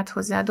saját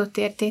hozzáadott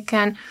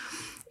értéken,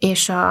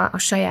 és a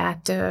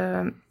saját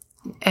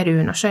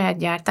erőn, a saját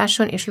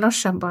gyártáson, és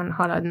lassabban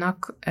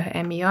haladnak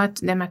emiatt,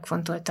 de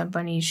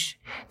megfontoltabban is.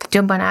 Tehát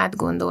jobban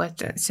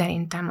átgondolt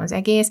szerintem az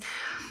egész,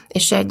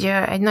 és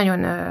egy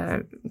nagyon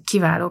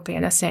kiváló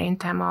példa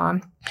szerintem a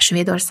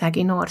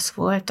svédországi Norsz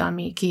volt,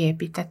 ami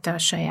kiépítette a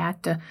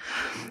saját,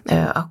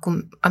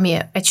 ami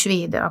egy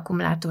svéd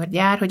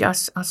akkumulátorgyár, hogy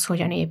az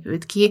hogyan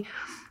épült ki,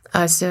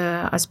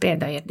 az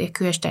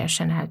példaértékű, és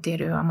teljesen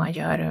eltérő a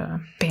magyar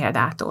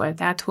példától.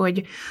 Tehát,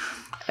 hogy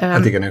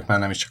hát igen, ők már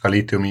nem is csak a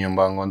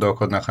lítium-ionban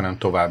gondolkodnak, hanem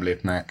tovább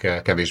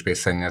lépnek kevésbé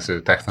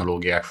szennyező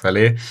technológiák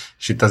felé,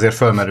 és itt azért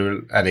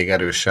fölmerül elég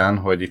erősen,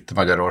 hogy itt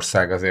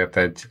Magyarország azért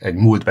egy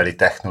múltbeli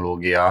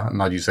technológia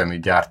nagyüzemű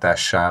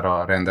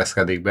gyártására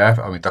rendezkedik be,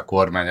 amit a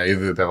kormány a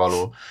jövőbe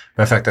való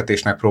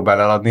befektetésnek próbál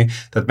eladni.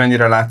 Tehát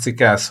mennyire látszik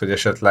ez, hogy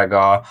esetleg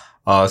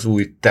az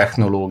új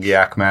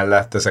technológiák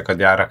mellett ezek a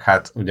gyárak,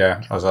 hát ugye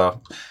az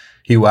a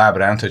hiú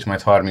ábránt, hogy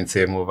majd 30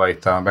 év múlva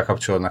itt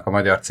bekapcsolódnak a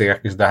magyar cégek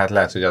is, de hát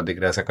lehet, hogy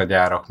addigra ezek a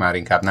gyárak már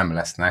inkább nem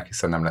lesznek,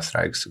 hiszen nem lesz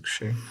rájuk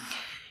szükség.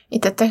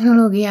 Itt a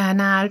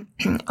technológiánál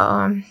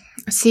a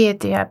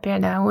CATL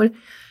például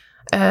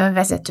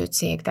vezető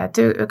cég, tehát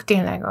ők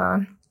tényleg a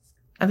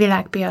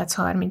világpiac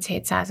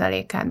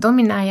 37%-át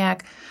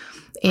dominálják,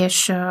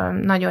 és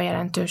nagyon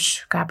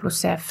jelentős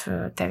K+F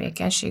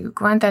tevékenységük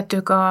van, tehát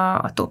ők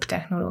a top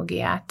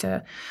technológiát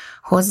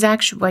hozzák,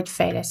 vagy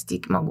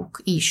fejlesztik maguk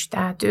is.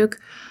 Tehát ők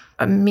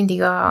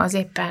mindig az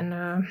éppen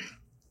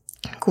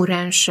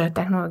kurrens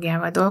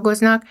technológiával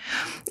dolgoznak,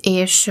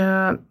 és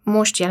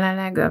most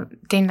jelenleg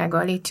tényleg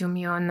a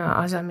lítium-ion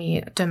az,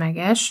 ami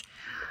tömeges,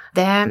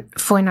 de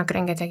folynak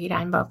rengeteg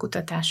irányba a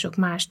kutatások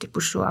más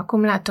típusú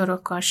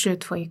akkumulátorokkal,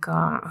 sőt folyik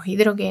a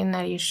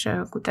hidrogénnel is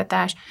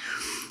kutatás,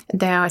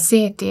 de a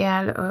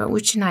CATL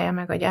úgy csinálja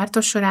meg a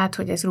gyártósorát,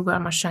 hogy ez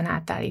rugalmasan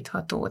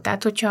átállítható.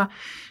 Tehát, hogyha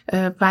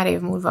pár év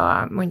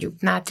múlva mondjuk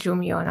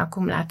nátrium-ion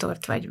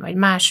akkumulátort vagy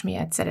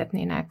másmilyet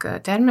szeretnének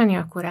termelni,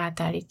 akkor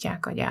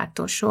átállítják a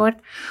gyártósort.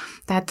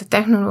 Tehát a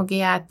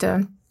technológiát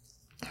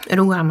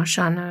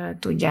rugalmasan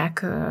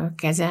tudják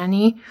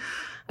kezelni,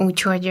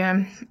 úgyhogy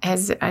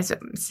ez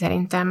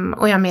szerintem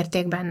olyan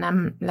mértékben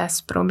nem lesz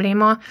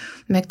probléma,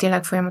 meg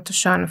tényleg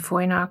folyamatosan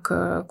folynak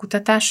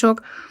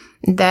kutatások,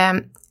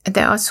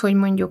 de az, hogy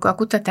mondjuk a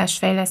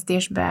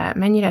kutatásfejlesztésbe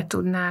mennyire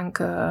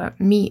tudnánk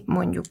mi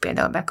mondjuk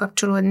például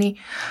bekapcsolódni,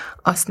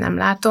 azt nem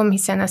látom,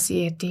 hiszen a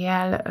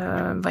CATL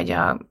vagy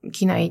a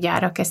kínai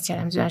gyárak ezt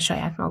jellemzően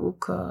saját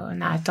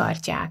maguknál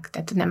tartják,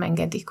 tehát nem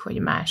engedik, hogy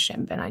más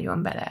ebben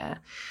nagyon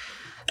bele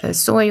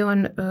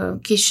szóljon.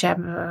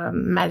 Kisebb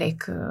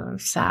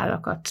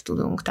mellékszálakat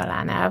tudunk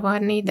talán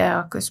elvarni, de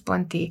a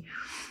központi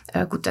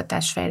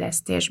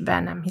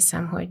kutatásfejlesztésben nem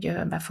hiszem, hogy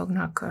be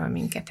fognak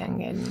minket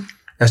engedni.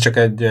 Ez csak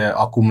egy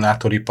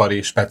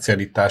akkumulátoripari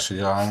specialitás, hogy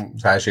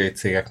az ázsiai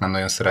cégek nem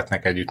nagyon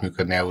szeretnek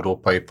együttműködni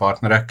európai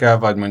partnerekkel,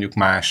 vagy mondjuk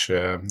más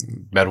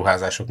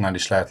beruházásoknál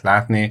is lehet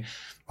látni,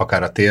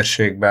 akár a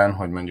térségben,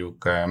 hogy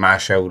mondjuk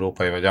más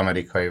európai vagy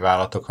amerikai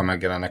vállalatok, ha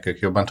megjelennek, ők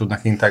jobban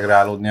tudnak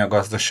integrálódni a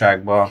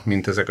gazdaságba,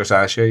 mint ezek az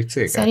ázsiai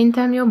cégek?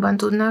 Szerintem jobban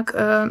tudnak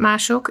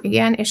mások,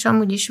 igen, és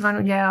amúgy is van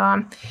ugye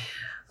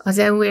az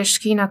EU és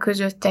Kína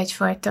között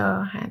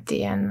egyfajta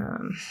ilyen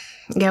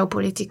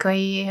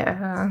geopolitikai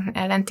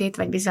ellentét,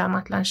 vagy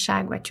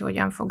bizalmatlanság, vagy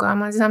hogyan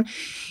fogalmazzam,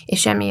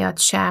 és emiatt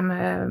sem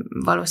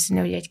valószínű,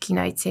 hogy egy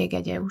kínai cég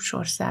egy EU-s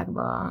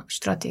országba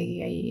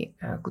stratégiai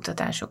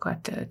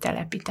kutatásokat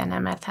telepítene,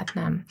 mert hát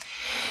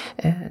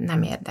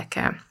nem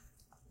érdekel.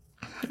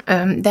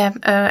 De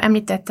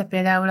említette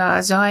például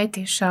a zajt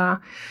és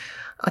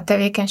a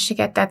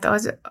tevékenységet, tehát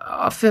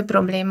a fő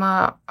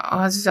probléma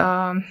az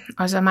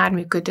a már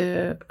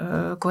működő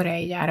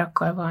koreai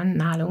gyárakkal van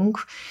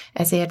nálunk,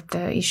 ezért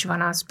is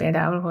van az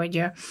például,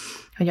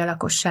 hogy a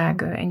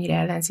lakosság ennyire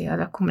ellenzi az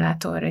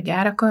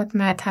akkumulátorgyárakat,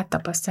 mert hát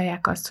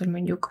tapasztalják azt, hogy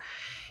mondjuk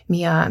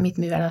mit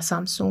művel a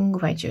Samsung,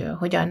 vagy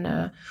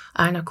hogyan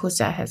állnak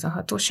hozzá ehhez a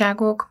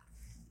hatóságok,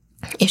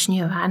 és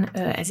nyilván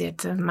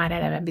ezért már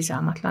eleve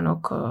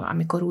bizalmatlanok,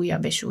 amikor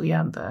újabb és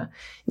újabb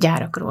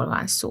gyárakról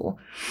van szó.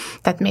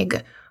 Tehát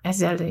még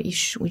ezzel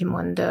is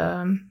úgymond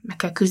meg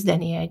kell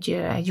küzdeni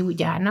egy új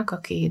gyárnak,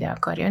 aki ide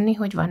akar jönni,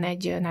 hogy van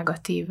egy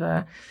negatív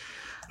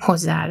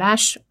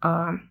hozzáállás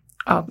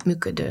a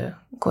működő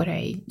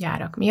koreai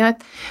gyárak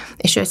miatt,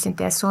 és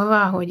őszintén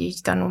szólva, hogy így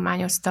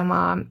tanulmányoztam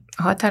a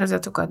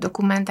határozatokat,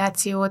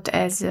 dokumentációt,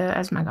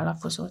 ez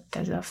megalapozott,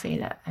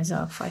 ez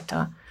a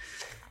fajta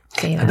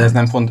félelem. De ez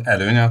nem pont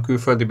előnye a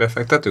külföldi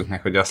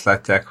befektetőknek, hogy azt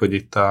látják, hogy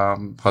itt a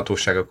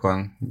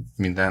hatóságokon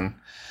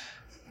minden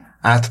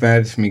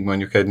átmegy, míg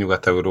mondjuk egy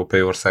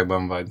nyugat-európai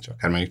országban, vagy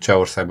akár mondjuk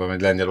Csehországban,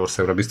 vagy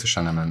Lengyelországra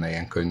biztosan nem lenne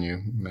ilyen könnyű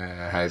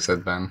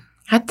helyzetben.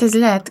 Hát ez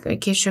lehet, hogy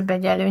később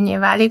egy előnyé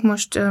válik.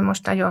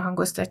 Most nagyon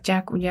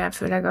hangoztatják, ugye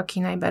főleg a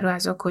kínai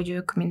beruházók, hogy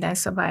ők minden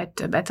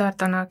szabályt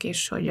betartanak,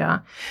 és hogy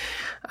a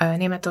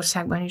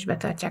Németországban is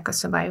betartják a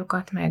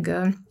szabályokat, meg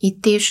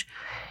itt is.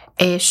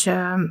 És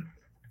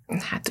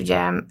hát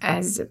ugye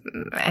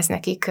ez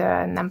nekik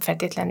nem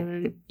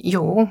feltétlenül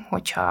jó,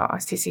 hogyha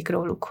azt hiszik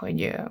róluk,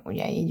 hogy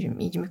ugye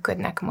így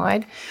működnek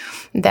majd.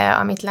 De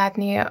amit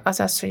látni az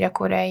az, hogy a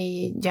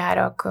koreai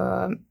gyárak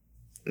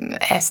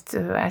ezt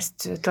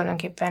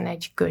tulajdonképpen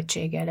egy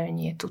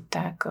költségelőnnyé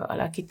tudták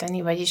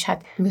alakítani, vagyis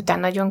hát miután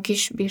nagyon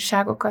kis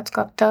bírságokat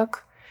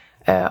kaptak,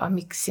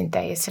 amik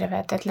szinte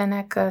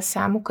észrevehetetlenek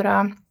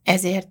számukra,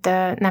 ezért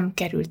nem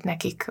került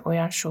nekik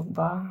olyan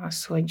sokba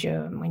az, hogy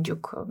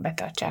mondjuk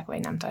betartsák, vagy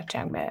nem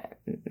tartsák be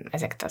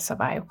ezeket a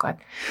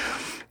szabályokat.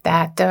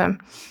 Tehát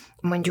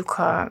mondjuk,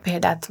 ha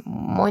példát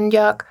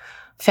mondjak,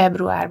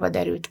 februárban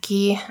derült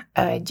ki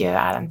egy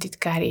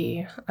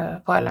államtitkári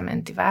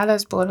parlamenti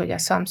válaszból, hogy a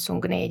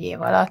Samsung 4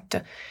 év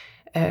alatt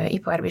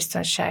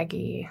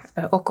iparbiztonsági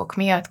okok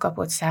miatt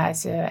kapott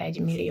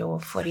 101 millió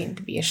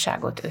forint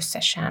bírságot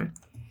összesen.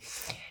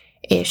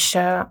 És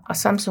a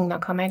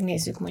Samsungnak, ha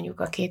megnézzük mondjuk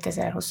a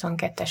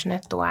 2022-es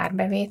nettó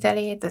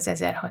árbevételét, az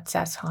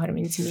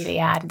 1630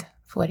 milliárd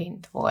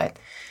forint volt.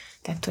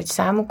 Tehát, hogy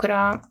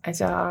számukra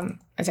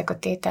ezek a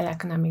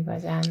tételek nem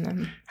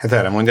igazán... Hát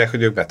erre mondják,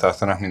 hogy ők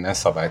betartanak minden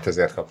szabályt,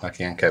 ezért kapnak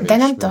ilyen kevés. De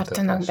nem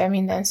tartanak be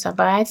minden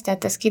szabályt,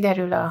 tehát ez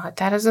kiderül a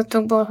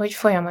határozatokból, hogy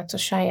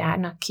folyamatosan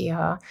járnak ki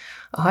a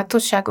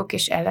hatóságok,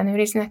 és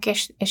ellenőriznek,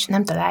 és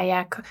nem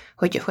találják,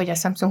 hogy a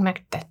Samsung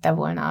megtette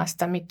volna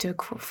azt, amit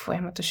ők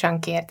folyamatosan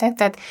kértek.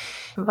 Tehát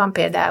van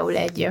például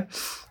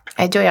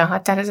egy olyan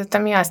határozat,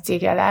 ami azt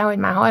írja le, hogy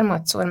már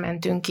harmadszor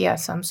mentünk ki a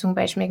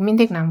Samsungba, és még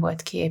mindig nem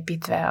volt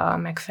kiépítve a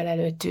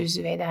megfelelő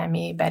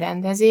tűzvédelmi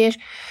berendezés,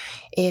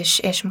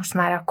 és most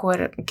már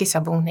akkor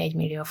kiszabunk 4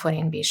 millió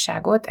forint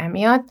bírságot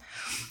emiatt,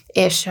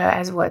 és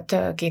ez volt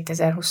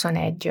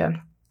 2021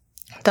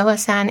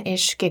 tavaszán,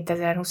 és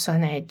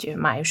 2021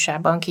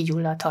 májusában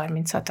kigyulladt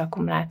 36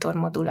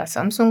 akkumulátormodul a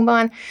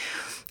Samsungban,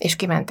 és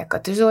kimentek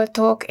a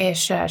tűzoltók,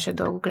 és első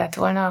dolguk lett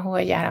volna,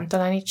 hogy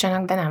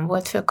áramtalanítsanak, de nem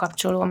volt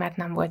főkapcsoló, mert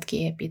nem volt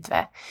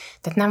kiépítve.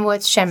 Tehát nem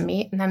volt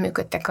semmi, nem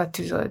működtek a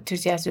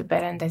tűzjelző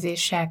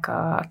berendezések,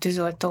 a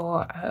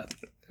tűzoltó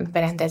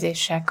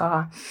berendezések,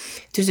 a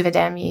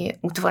tűzvédelmi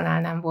útvonal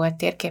nem volt,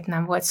 térkép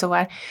nem volt,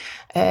 szóval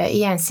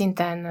ilyen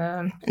szinten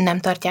nem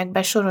tartják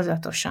be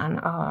sorozatosan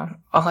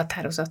a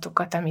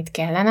határozatokat, amit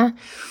kellene,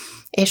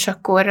 és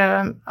akkor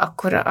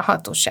a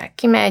hatóság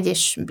kimegy,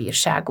 és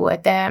bírságol.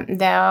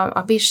 De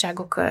a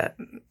bírságokra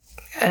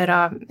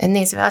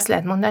nézve azt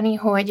lehet mondani,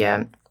 hogy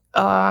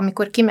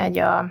amikor kimegy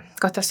a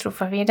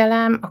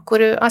katasztrófavédelem, akkor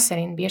ő azt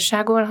szerint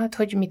bírságolhat,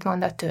 hogy mit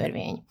mond a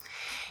törvény.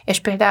 És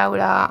például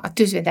a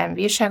tűzvédelmi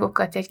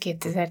bírságokat egy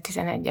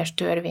 2011-es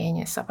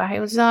törvény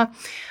szabályozza,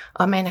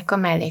 amelynek a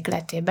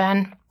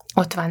mellékletében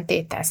ott van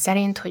tétel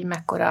szerint, hogy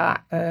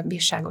mekkora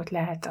bírságot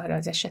lehet arra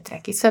az esetre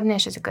kiszabni,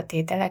 és ezek a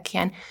tételek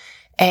ilyen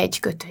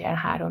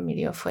 1/3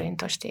 millió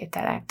forintos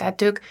tételek.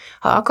 Tehát ők,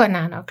 ha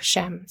akarnának,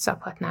 sem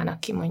szabhatnának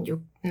ki mondjuk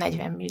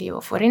 40 millió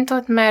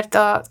forintot, mert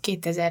a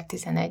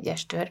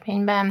 2011-es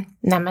törvényben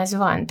nem ez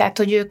van. Tehát,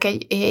 hogy ők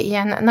egy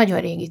ilyen nagyon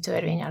régi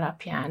törvény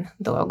alapján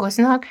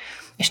dolgoznak,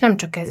 és nem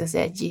csak ez az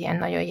egy ilyen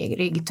nagyon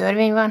régi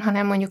törvény van,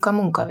 hanem mondjuk a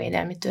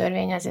munkavédelmi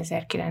törvény az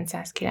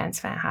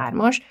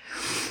 1993-as,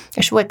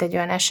 és volt egy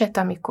olyan eset,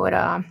 amikor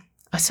a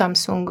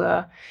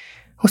Samsung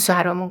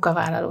 23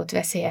 munkavállalót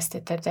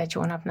veszélyeztetett egy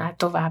hónapnál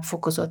tovább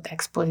fokozott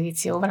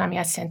expozícióval, ami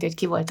azt jelenti, hogy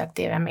ki voltak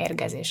téve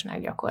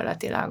mérgezésnek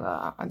gyakorlatilag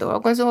a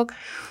dolgozók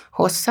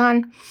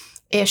hosszan,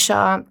 és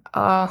a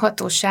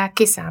hatóság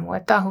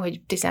kiszámolta,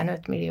 hogy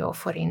 15 millió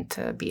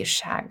forint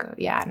bírság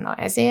járna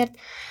ezért,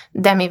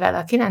 de mivel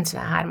a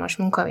 93-as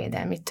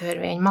munkavédelmi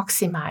törvény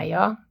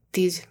maximálja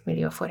 10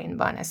 millió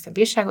forintban ezt a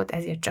bírságot,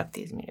 ezért csak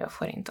 10 millió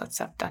forintot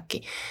szabtak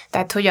ki.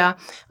 Tehát, hogy a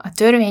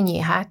törvényi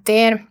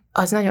háttér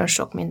az nagyon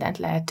sok mindent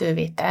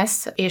lehetővé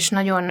tesz, és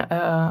nagyon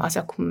az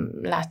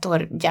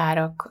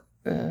akkumulátorgyárak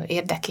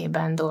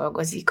érdekében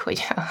dolgozik,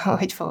 hogy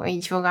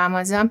így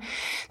fogalmazzam.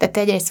 Tehát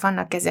egyrészt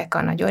vannak ezek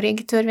a nagyon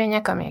régi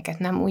törvények, amelyeket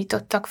nem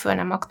újítottak föl,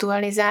 nem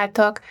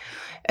aktualizáltak.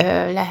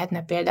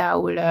 Lehetne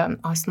például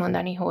azt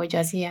mondani, hogy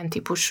az ilyen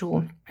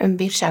típusú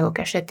bírságok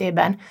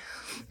esetében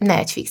ne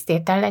egy fix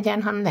tétel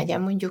legyen, hanem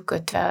legyen mondjuk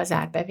kötve az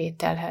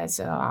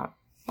árbevételhez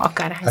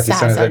akárhány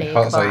százalékban. Hiszen ez egy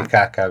hazai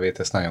KKV-t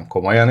ezt nagyon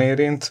komolyan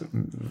érint,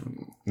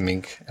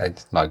 míg egy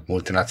nagy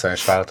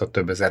multinacionális vállalatot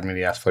több ezer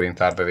milliárd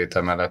forint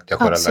árbevétel mellett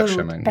gyakorlatilag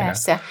sem ennyire.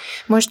 Persze.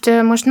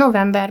 Most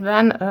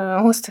novemberben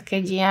hoztak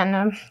egy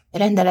ilyen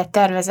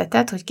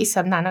rendelettervezetet, hogy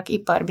kiszabnának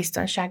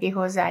iparbiztonsági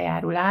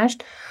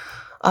hozzájárulást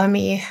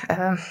ami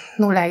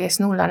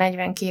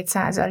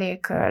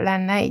 0,042%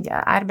 lenne, így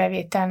a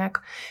árbevételnek.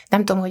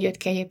 Nem tudom, hogy jött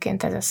ki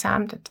egyébként ez a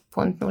szám, tehát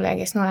pont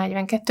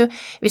 0,042,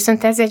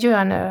 viszont ez egy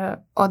olyan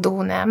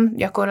adónem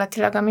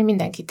gyakorlatilag, ami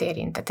mindenkit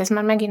érint. Tehát ez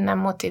már megint nem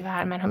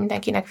motivál, mert ha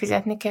mindenkinek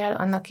fizetni kell,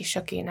 annak is,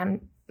 aki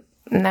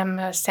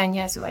nem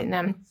szennyez, vagy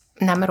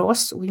nem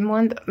rossz,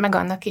 úgymond, meg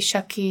annak is,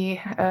 aki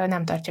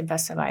nem tartja be a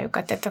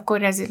szabályokat. Tehát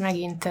akkor ez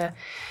megint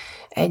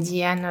egy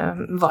ilyen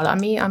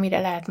valami, amire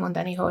lehet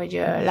mondani,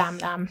 hogy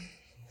lám-lám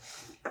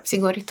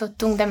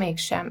szigorítottunk, de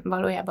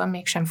valójában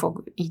mégsem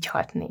fog így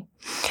hatni.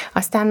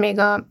 Aztán még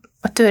a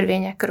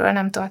törvényekről,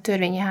 nem tudom, a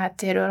törvényi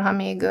háttérről, ha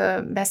még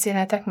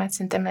beszélhetek, mert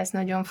szerintem ez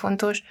nagyon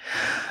fontos,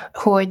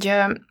 hogy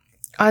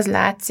az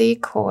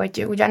látszik,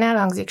 hogy ugyan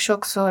elhangzik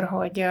sokszor,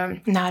 hogy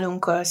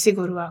nálunk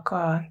szigorúak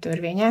a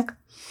törvények,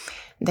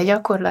 de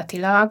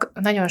gyakorlatilag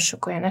nagyon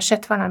sok olyan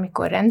eset van,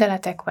 amikor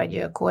rendeletek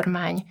vagy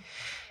kormányzati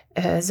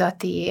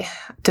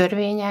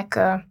törvények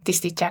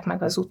tisztítják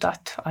meg az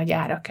utat a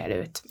gyárak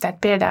előtt. Tehát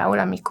például,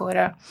 amikor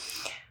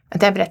a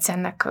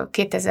Debrecennek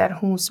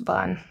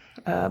 2020-ban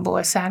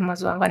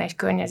származóan van egy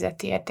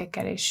környezeti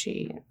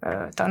értékelési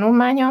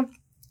tanulmánya,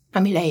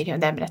 ami leírja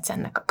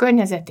Debrecennek a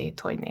környezetét,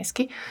 hogy néz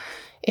ki,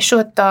 és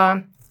ott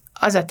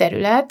az a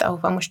terület,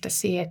 ahova most a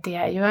CETL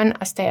jön,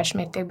 az teljes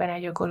mértékben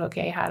egy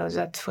ökológiai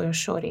hálózat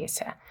folyosó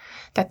része.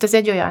 Tehát ez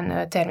egy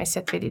olyan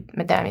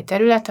természetvédelmi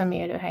terület, ami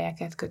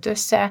élőhelyeket köt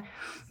össze,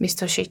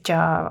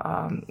 biztosítja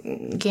a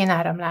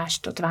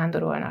génáramlást, ott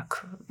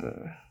vándorolnak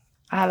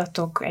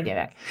állatok,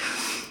 egyebek.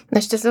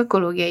 Most az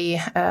ökológiai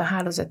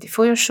hálózati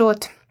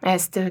folyosót,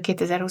 ezt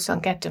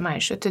 2022.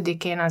 május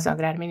 5-én az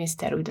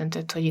agrárminiszter úgy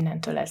döntött, hogy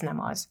innentől ez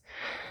nem az.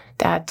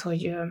 Tehát,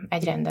 hogy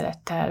egy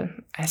rendelettel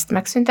ezt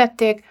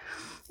megszüntették,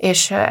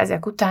 és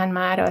ezek után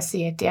már a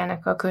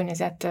CETL-nek a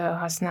környezet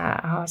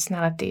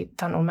használati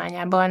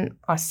tanulmányában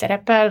az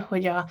szerepel,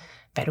 hogy a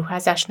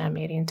beruházás nem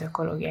érint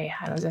ökológiai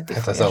hálózati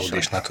Hát folyosót. az Audi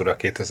is Natura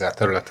 2000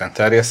 területen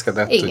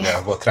terjeszkedett, igen, ugye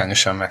a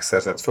botrányosan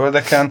megszerzett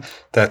földeken,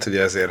 tehát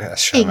ugye ezért ez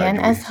sem igen,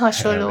 egy ez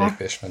hasonló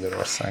lépés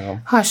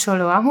Magyarországon.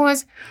 Hasonló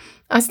ahhoz.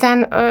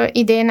 Aztán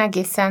idén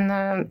egészen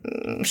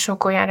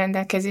sok olyan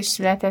rendelkezés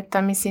született,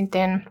 ami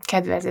szintén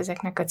kedvez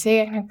ezeknek a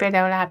cégeknek.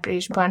 Például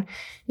áprilisban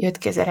jött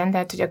ki ez a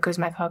rendelet, hogy a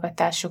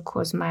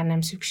közmeghallgatásokhoz már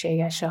nem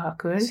szükséges a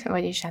köz,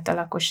 vagyis hát a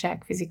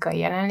lakosság fizikai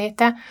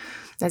jelenléte.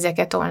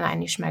 Ezeket online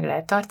is meg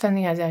lehet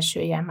tartani, az első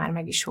ilyen már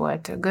meg is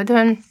volt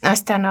Gödön.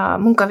 Aztán a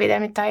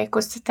munkavédelmi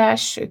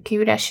tájékoztatás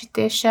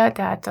kiüresítése,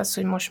 tehát az,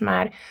 hogy most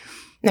már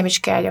nem is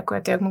kell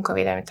gyakorlatilag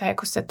munkavédelmi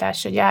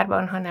tájékoztatás a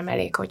gyárban, hanem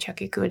elég, hogyha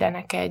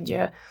kiküldenek egy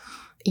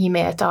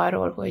e-mailt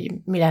arról, hogy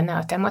mi lenne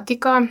a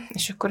tematika,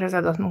 és akkor az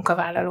adott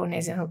munkavállaló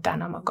nézzen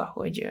utána maga,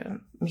 hogy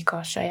mik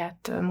a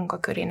saját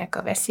munkakörének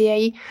a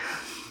veszélyei.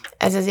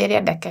 Ez azért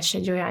érdekes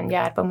egy olyan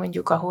gyárban,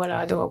 mondjuk, ahol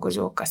a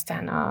dolgozók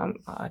aztán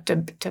a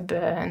több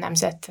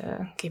nemzet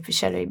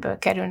képviselőiből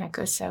kerülnek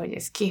össze, hogy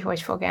ez ki,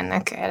 hogy fog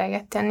ennek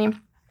eleget tenni.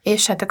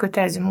 És hát a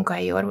kötelező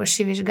munkahelyi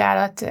orvosi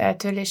vizsgálat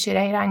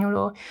eltörlésére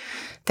irányuló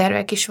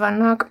tervek is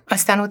vannak.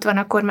 Aztán ott van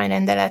a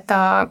kormányrendelet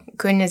a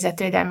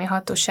környezetvédelmi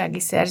hatósági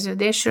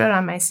szerződésről,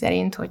 amely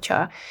szerint,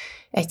 hogyha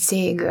egy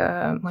cég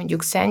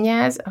mondjuk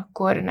szennyez,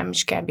 akkor nem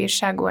is kell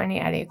bírságolni,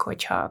 elég,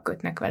 hogyha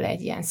kötnek vele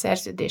egy ilyen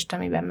szerződést,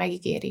 amiben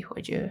megígéri,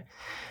 hogy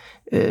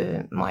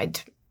ő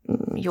majd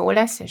jó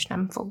lesz, és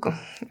nem fog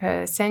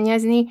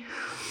szennyezni.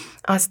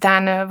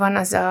 Aztán van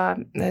az a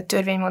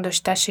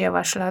törvénymódosítási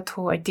javaslat,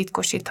 hogy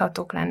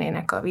titkosíthatók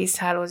lennének a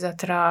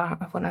vízhálózatra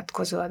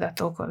vonatkozó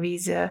adatok, a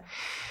víz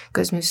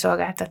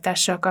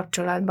közműszolgáltatással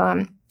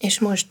kapcsolatban. És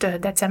most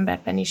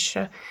decemberben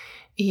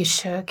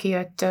is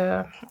kijött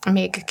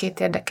még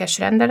 2 érdekes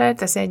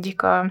rendelet. Az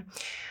egyik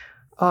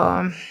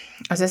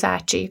az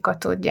Ácsi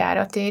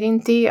katódgyárat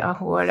érinti,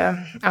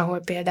 ahol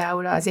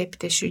például az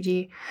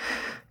építésügyi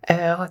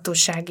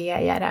hatósági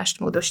eljárást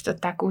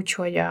módosították úgy,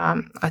 hogy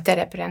a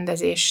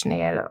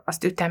tereprendezésnél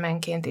azt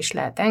ütemenként is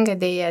lehet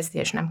engedélyezni,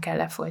 és nem kell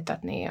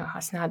lefolytatni a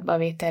használatba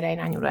vételre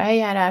irányuló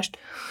eljárást,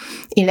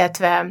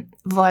 illetve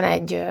van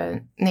egy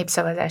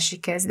népszavazási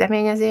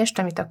kezdeményezést,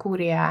 amit a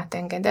kúria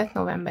átengedett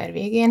november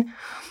végén.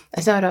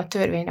 Ez arra a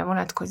törvényre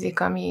vonatkozik,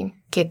 ami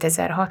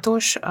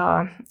 2006-os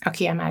a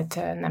kiemelt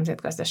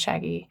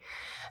nemzetgazdasági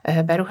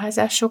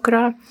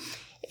beruházásokra,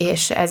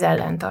 és ez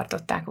ellen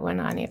tartották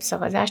volna a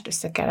népszavazást,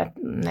 össze kellett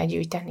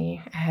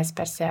gyűjteni ehhez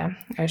persze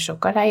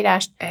sok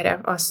aláírást. Erre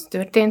az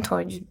történt,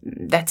 hogy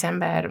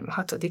december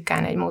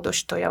 6-án egy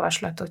módosító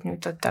javaslatot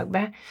nyújtottak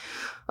be,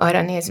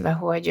 arra nézve,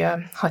 hogy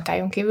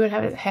hatályon kívül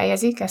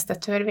helyezik ezt a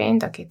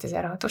törvényt, a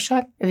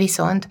 2006-osat,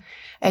 viszont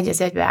egy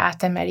az egybe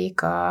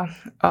átemelik a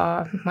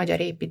magyar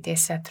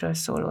építészetről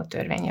szóló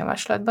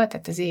törvényjavaslatba,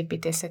 tehát az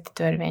építészeti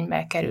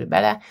törvénybe kerül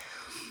bele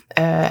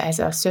ez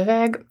a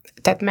szöveg,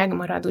 tehát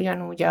megmarad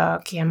ugyanúgy a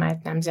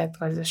kiemelt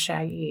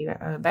nemzetgazdasági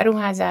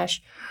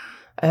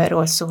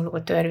beruházásról szóló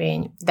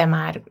törvény, de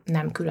már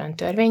nem külön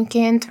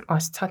törvényként,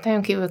 azt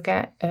hatályon kívül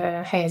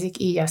helyezik,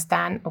 így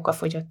aztán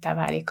okafogyottá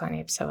válik a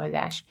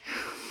népszavazás.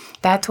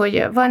 Tehát,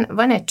 hogy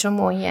van egy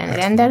csomó ilyen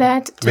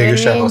rendelet, törvény.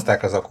 Végül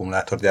elhozták az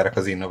akkumulátorgyárak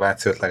az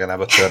innovációt, legalább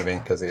a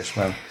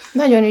törvénykezésben.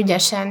 Nagyon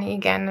ügyesen,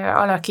 igen,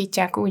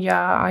 alakítják úgy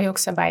a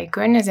jogszabályi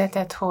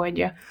környezetet,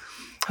 hogy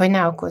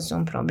ne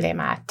okozzon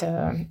problémát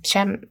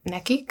sem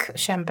nekik,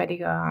 sem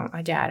pedig a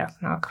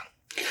gyáraknak.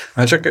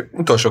 Csak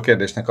utolsó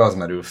kérdésnek az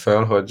merül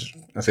föl, hogy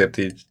azért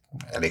így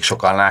elég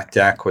sokan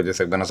látják, hogy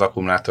ezekben az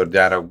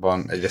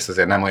akkumulátorgyárakban egyrészt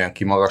azért nem olyan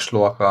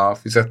kimagaslóak a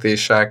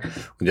fizetések,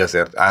 ugye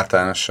azért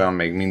általánosan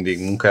még mindig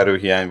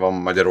munkaerőhiány van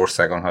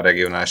Magyarországon, ha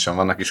regionálisan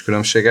vannak is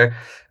különbségek.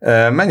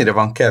 Mennyire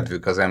van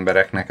kedvük az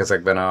embereknek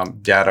ezekben a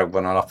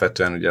gyárakban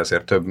alapvetően ugye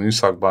azért több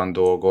műszakban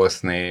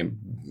dolgozni,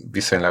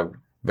 viszonylag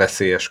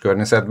veszélyes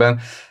környezetben.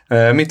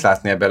 Mit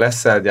látni ebben,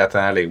 lesz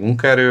egyáltalán elég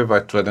munkaerő,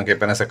 vagy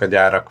tulajdonképpen ezek a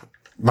gyárak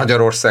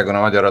Magyarországon a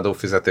magyar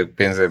adófizetők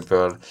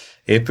pénzéből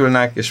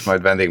épülnek, és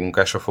majd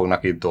vendégmunkások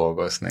fognak itt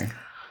dolgozni?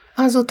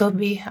 Az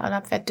utóbbi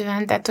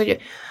alapvetően, tehát hogy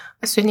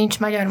az, hogy nincs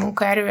magyar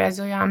munkaerő, ez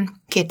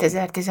olyan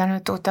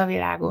 2015 óta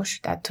világos,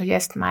 tehát hogy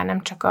ezt már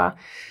nem csak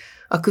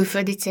a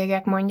külföldi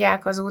cégek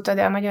mondják azóta,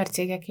 de a magyar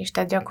cégek is,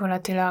 tehát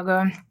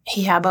gyakorlatilag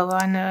hiába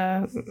van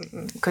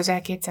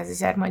közel 200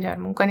 000 magyar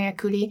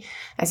munkanélküli,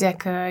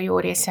 ezek jó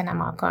része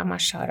nem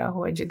alkalmas arra,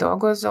 hogy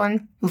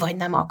dolgozzon, vagy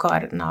nem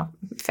akarna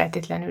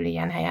feltétlenül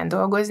ilyen helyen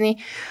dolgozni,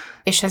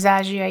 és az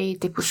ázsiai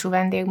típusú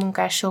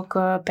vendégmunkások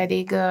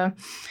pedig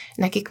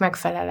nekik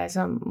megfelel ez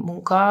a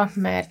munka,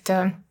 mert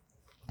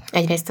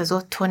egyrészt az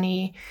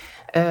otthoni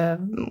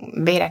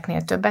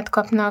béreknél többet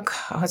kapnak,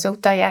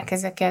 hazautalják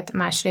ezeket,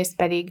 másrészt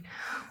pedig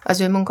az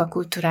ő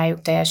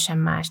munkakultúrájuk teljesen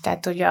más.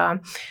 Tehát, hogy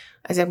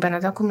ezekben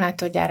az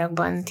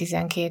akkumulátorgyárakban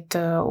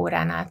 12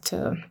 órán át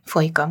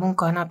folyik a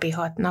munka, napi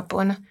 6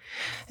 napon,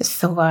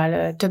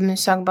 szóval több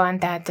műszakban,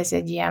 tehát ez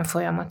egy ilyen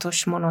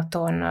folyamatos,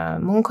 monoton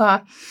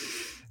munka,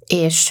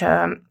 és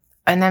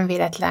nem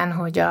véletlen,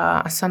 hogy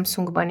a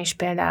Samsungban is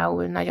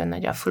például nagyon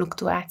nagy a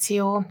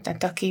fluktuáció,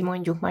 tehát aki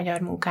mondjuk magyar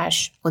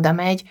munkás oda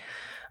megy,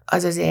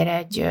 az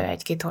azért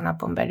egy-két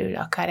hónapon belül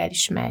akár el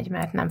is megy,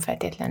 mert nem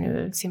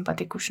feltétlenül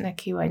szimpatikus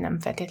neki, vagy nem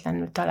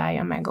feltétlenül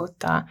találja meg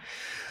ott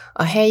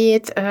a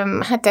helyét.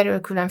 Hát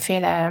erről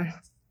különféle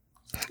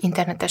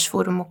internetes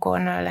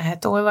fórumokon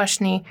lehet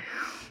olvasni,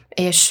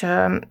 és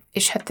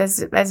hát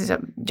ez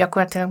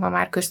gyakorlatilag ma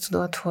már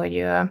köztudott,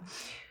 hogy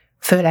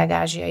főleg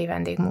ázsiai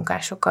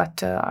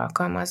vendégmunkásokat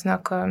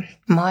alkalmaznak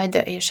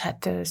majd, és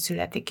hát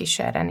születik is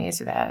erre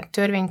nézve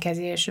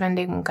törvénykezés,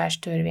 vendégmunkás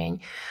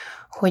törvény,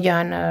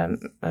 hogyan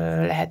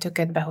lehet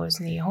őket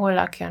behozni, hol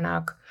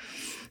lakjanak.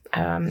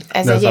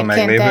 Ez de ez a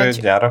meglévő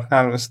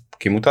gyáraknál ezt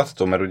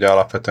kimutatható, mert ugye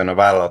alapvetően a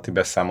vállalati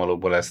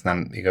beszámolóból ez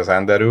nem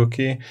igazán derül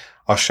ki,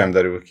 az sem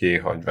derül ki,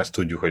 hogy ezt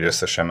tudjuk, hogy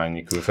összesen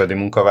mennyi külföldi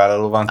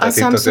munkavállaló van. A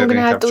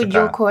Samsungnál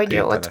tudjuk, hogy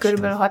ott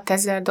kb.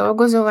 6000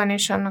 dolgozó van,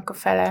 és annak a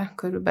fele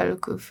körülbelül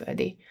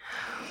külföldi.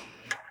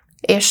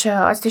 És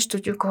azt is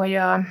tudjuk, hogy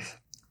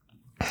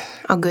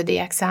a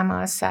gödélyek száma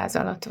az 100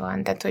 alatt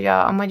van. Tehát, hogy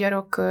a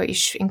magyarok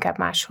is inkább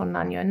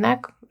máshonnan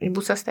jönnek,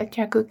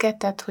 buszoztatják őket,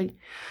 tehát,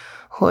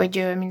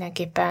 hogy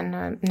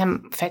mindenképpen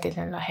nem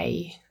feltétlenül a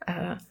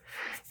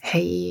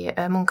helyi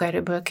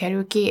munkaerőből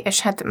kerül ki,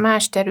 és hát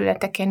más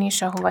területeken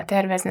is, ahova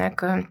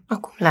terveznek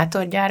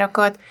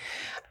akkumulátorgyárakat,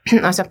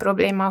 az a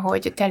probléma,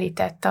 hogy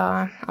telített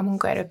a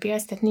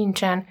munkaerőpiac, tehát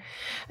nincsen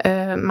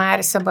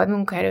már szabad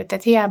munkaerő,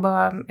 tehát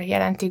hiába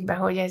jelentik be,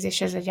 hogy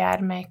ez a gyár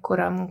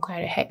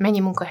mennyi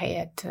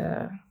munkahelyet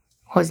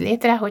hoz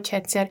létre, hogyha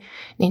egyszer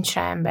nincs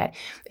rá ember.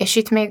 És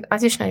itt még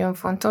az is nagyon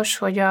fontos,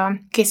 hogy a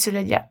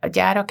készülő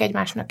gyárak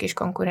egymásnak is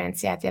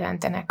konkurenciát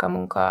jelentenek a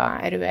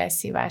munkaerő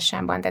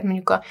elszívásában. Tehát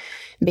mondjuk a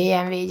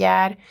BMW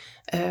gyár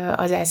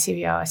az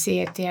elszívja a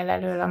CATL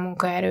elől a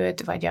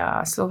munkaerőt, vagy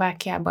a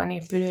Szlovákiában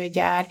épülő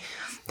gyár.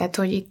 Tehát,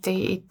 hogy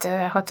itt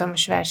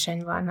hatalmas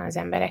verseny van az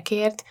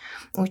emberekért,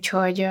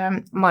 úgyhogy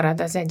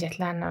marad az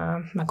egyetlen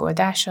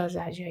megoldása az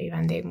ázsiai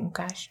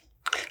vendégmunkás.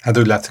 Hát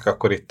úgy látszik,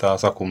 akkor itt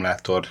az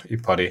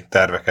akkumulátoripari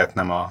terveket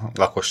nem a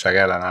lakosság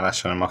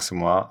ellenállása, hanem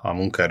maximum a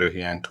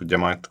munkaerőhiány tudja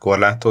majd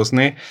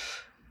korlátozni.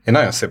 Én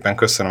nagyon szépen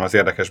köszönöm az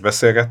érdekes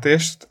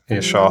beszélgetést,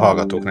 és a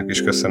hallgatóknak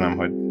is köszönöm,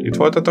 hogy itt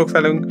voltatok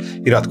velünk.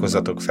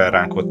 Iratkozzatok fel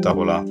ránk ott,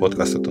 ahol a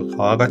podcastotot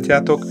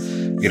hallgatjátok,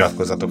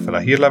 iratkozzatok fel a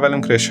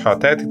hírlevelünkre, és ha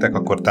tehetitek,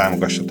 akkor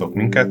támogassatok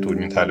minket, úgy,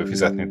 mintha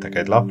előfizetnétek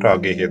egy lapra a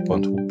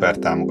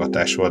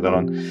g7.hu/támogatás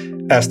oldalon.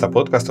 Ezt a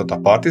podcastot a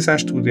Partizán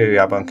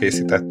stúdiójában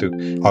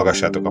készítettük,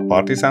 hallgassátok a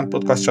Partizán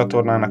podcast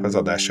csatornának az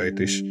adásait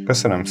is.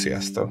 Köszönöm,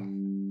 sziasztok!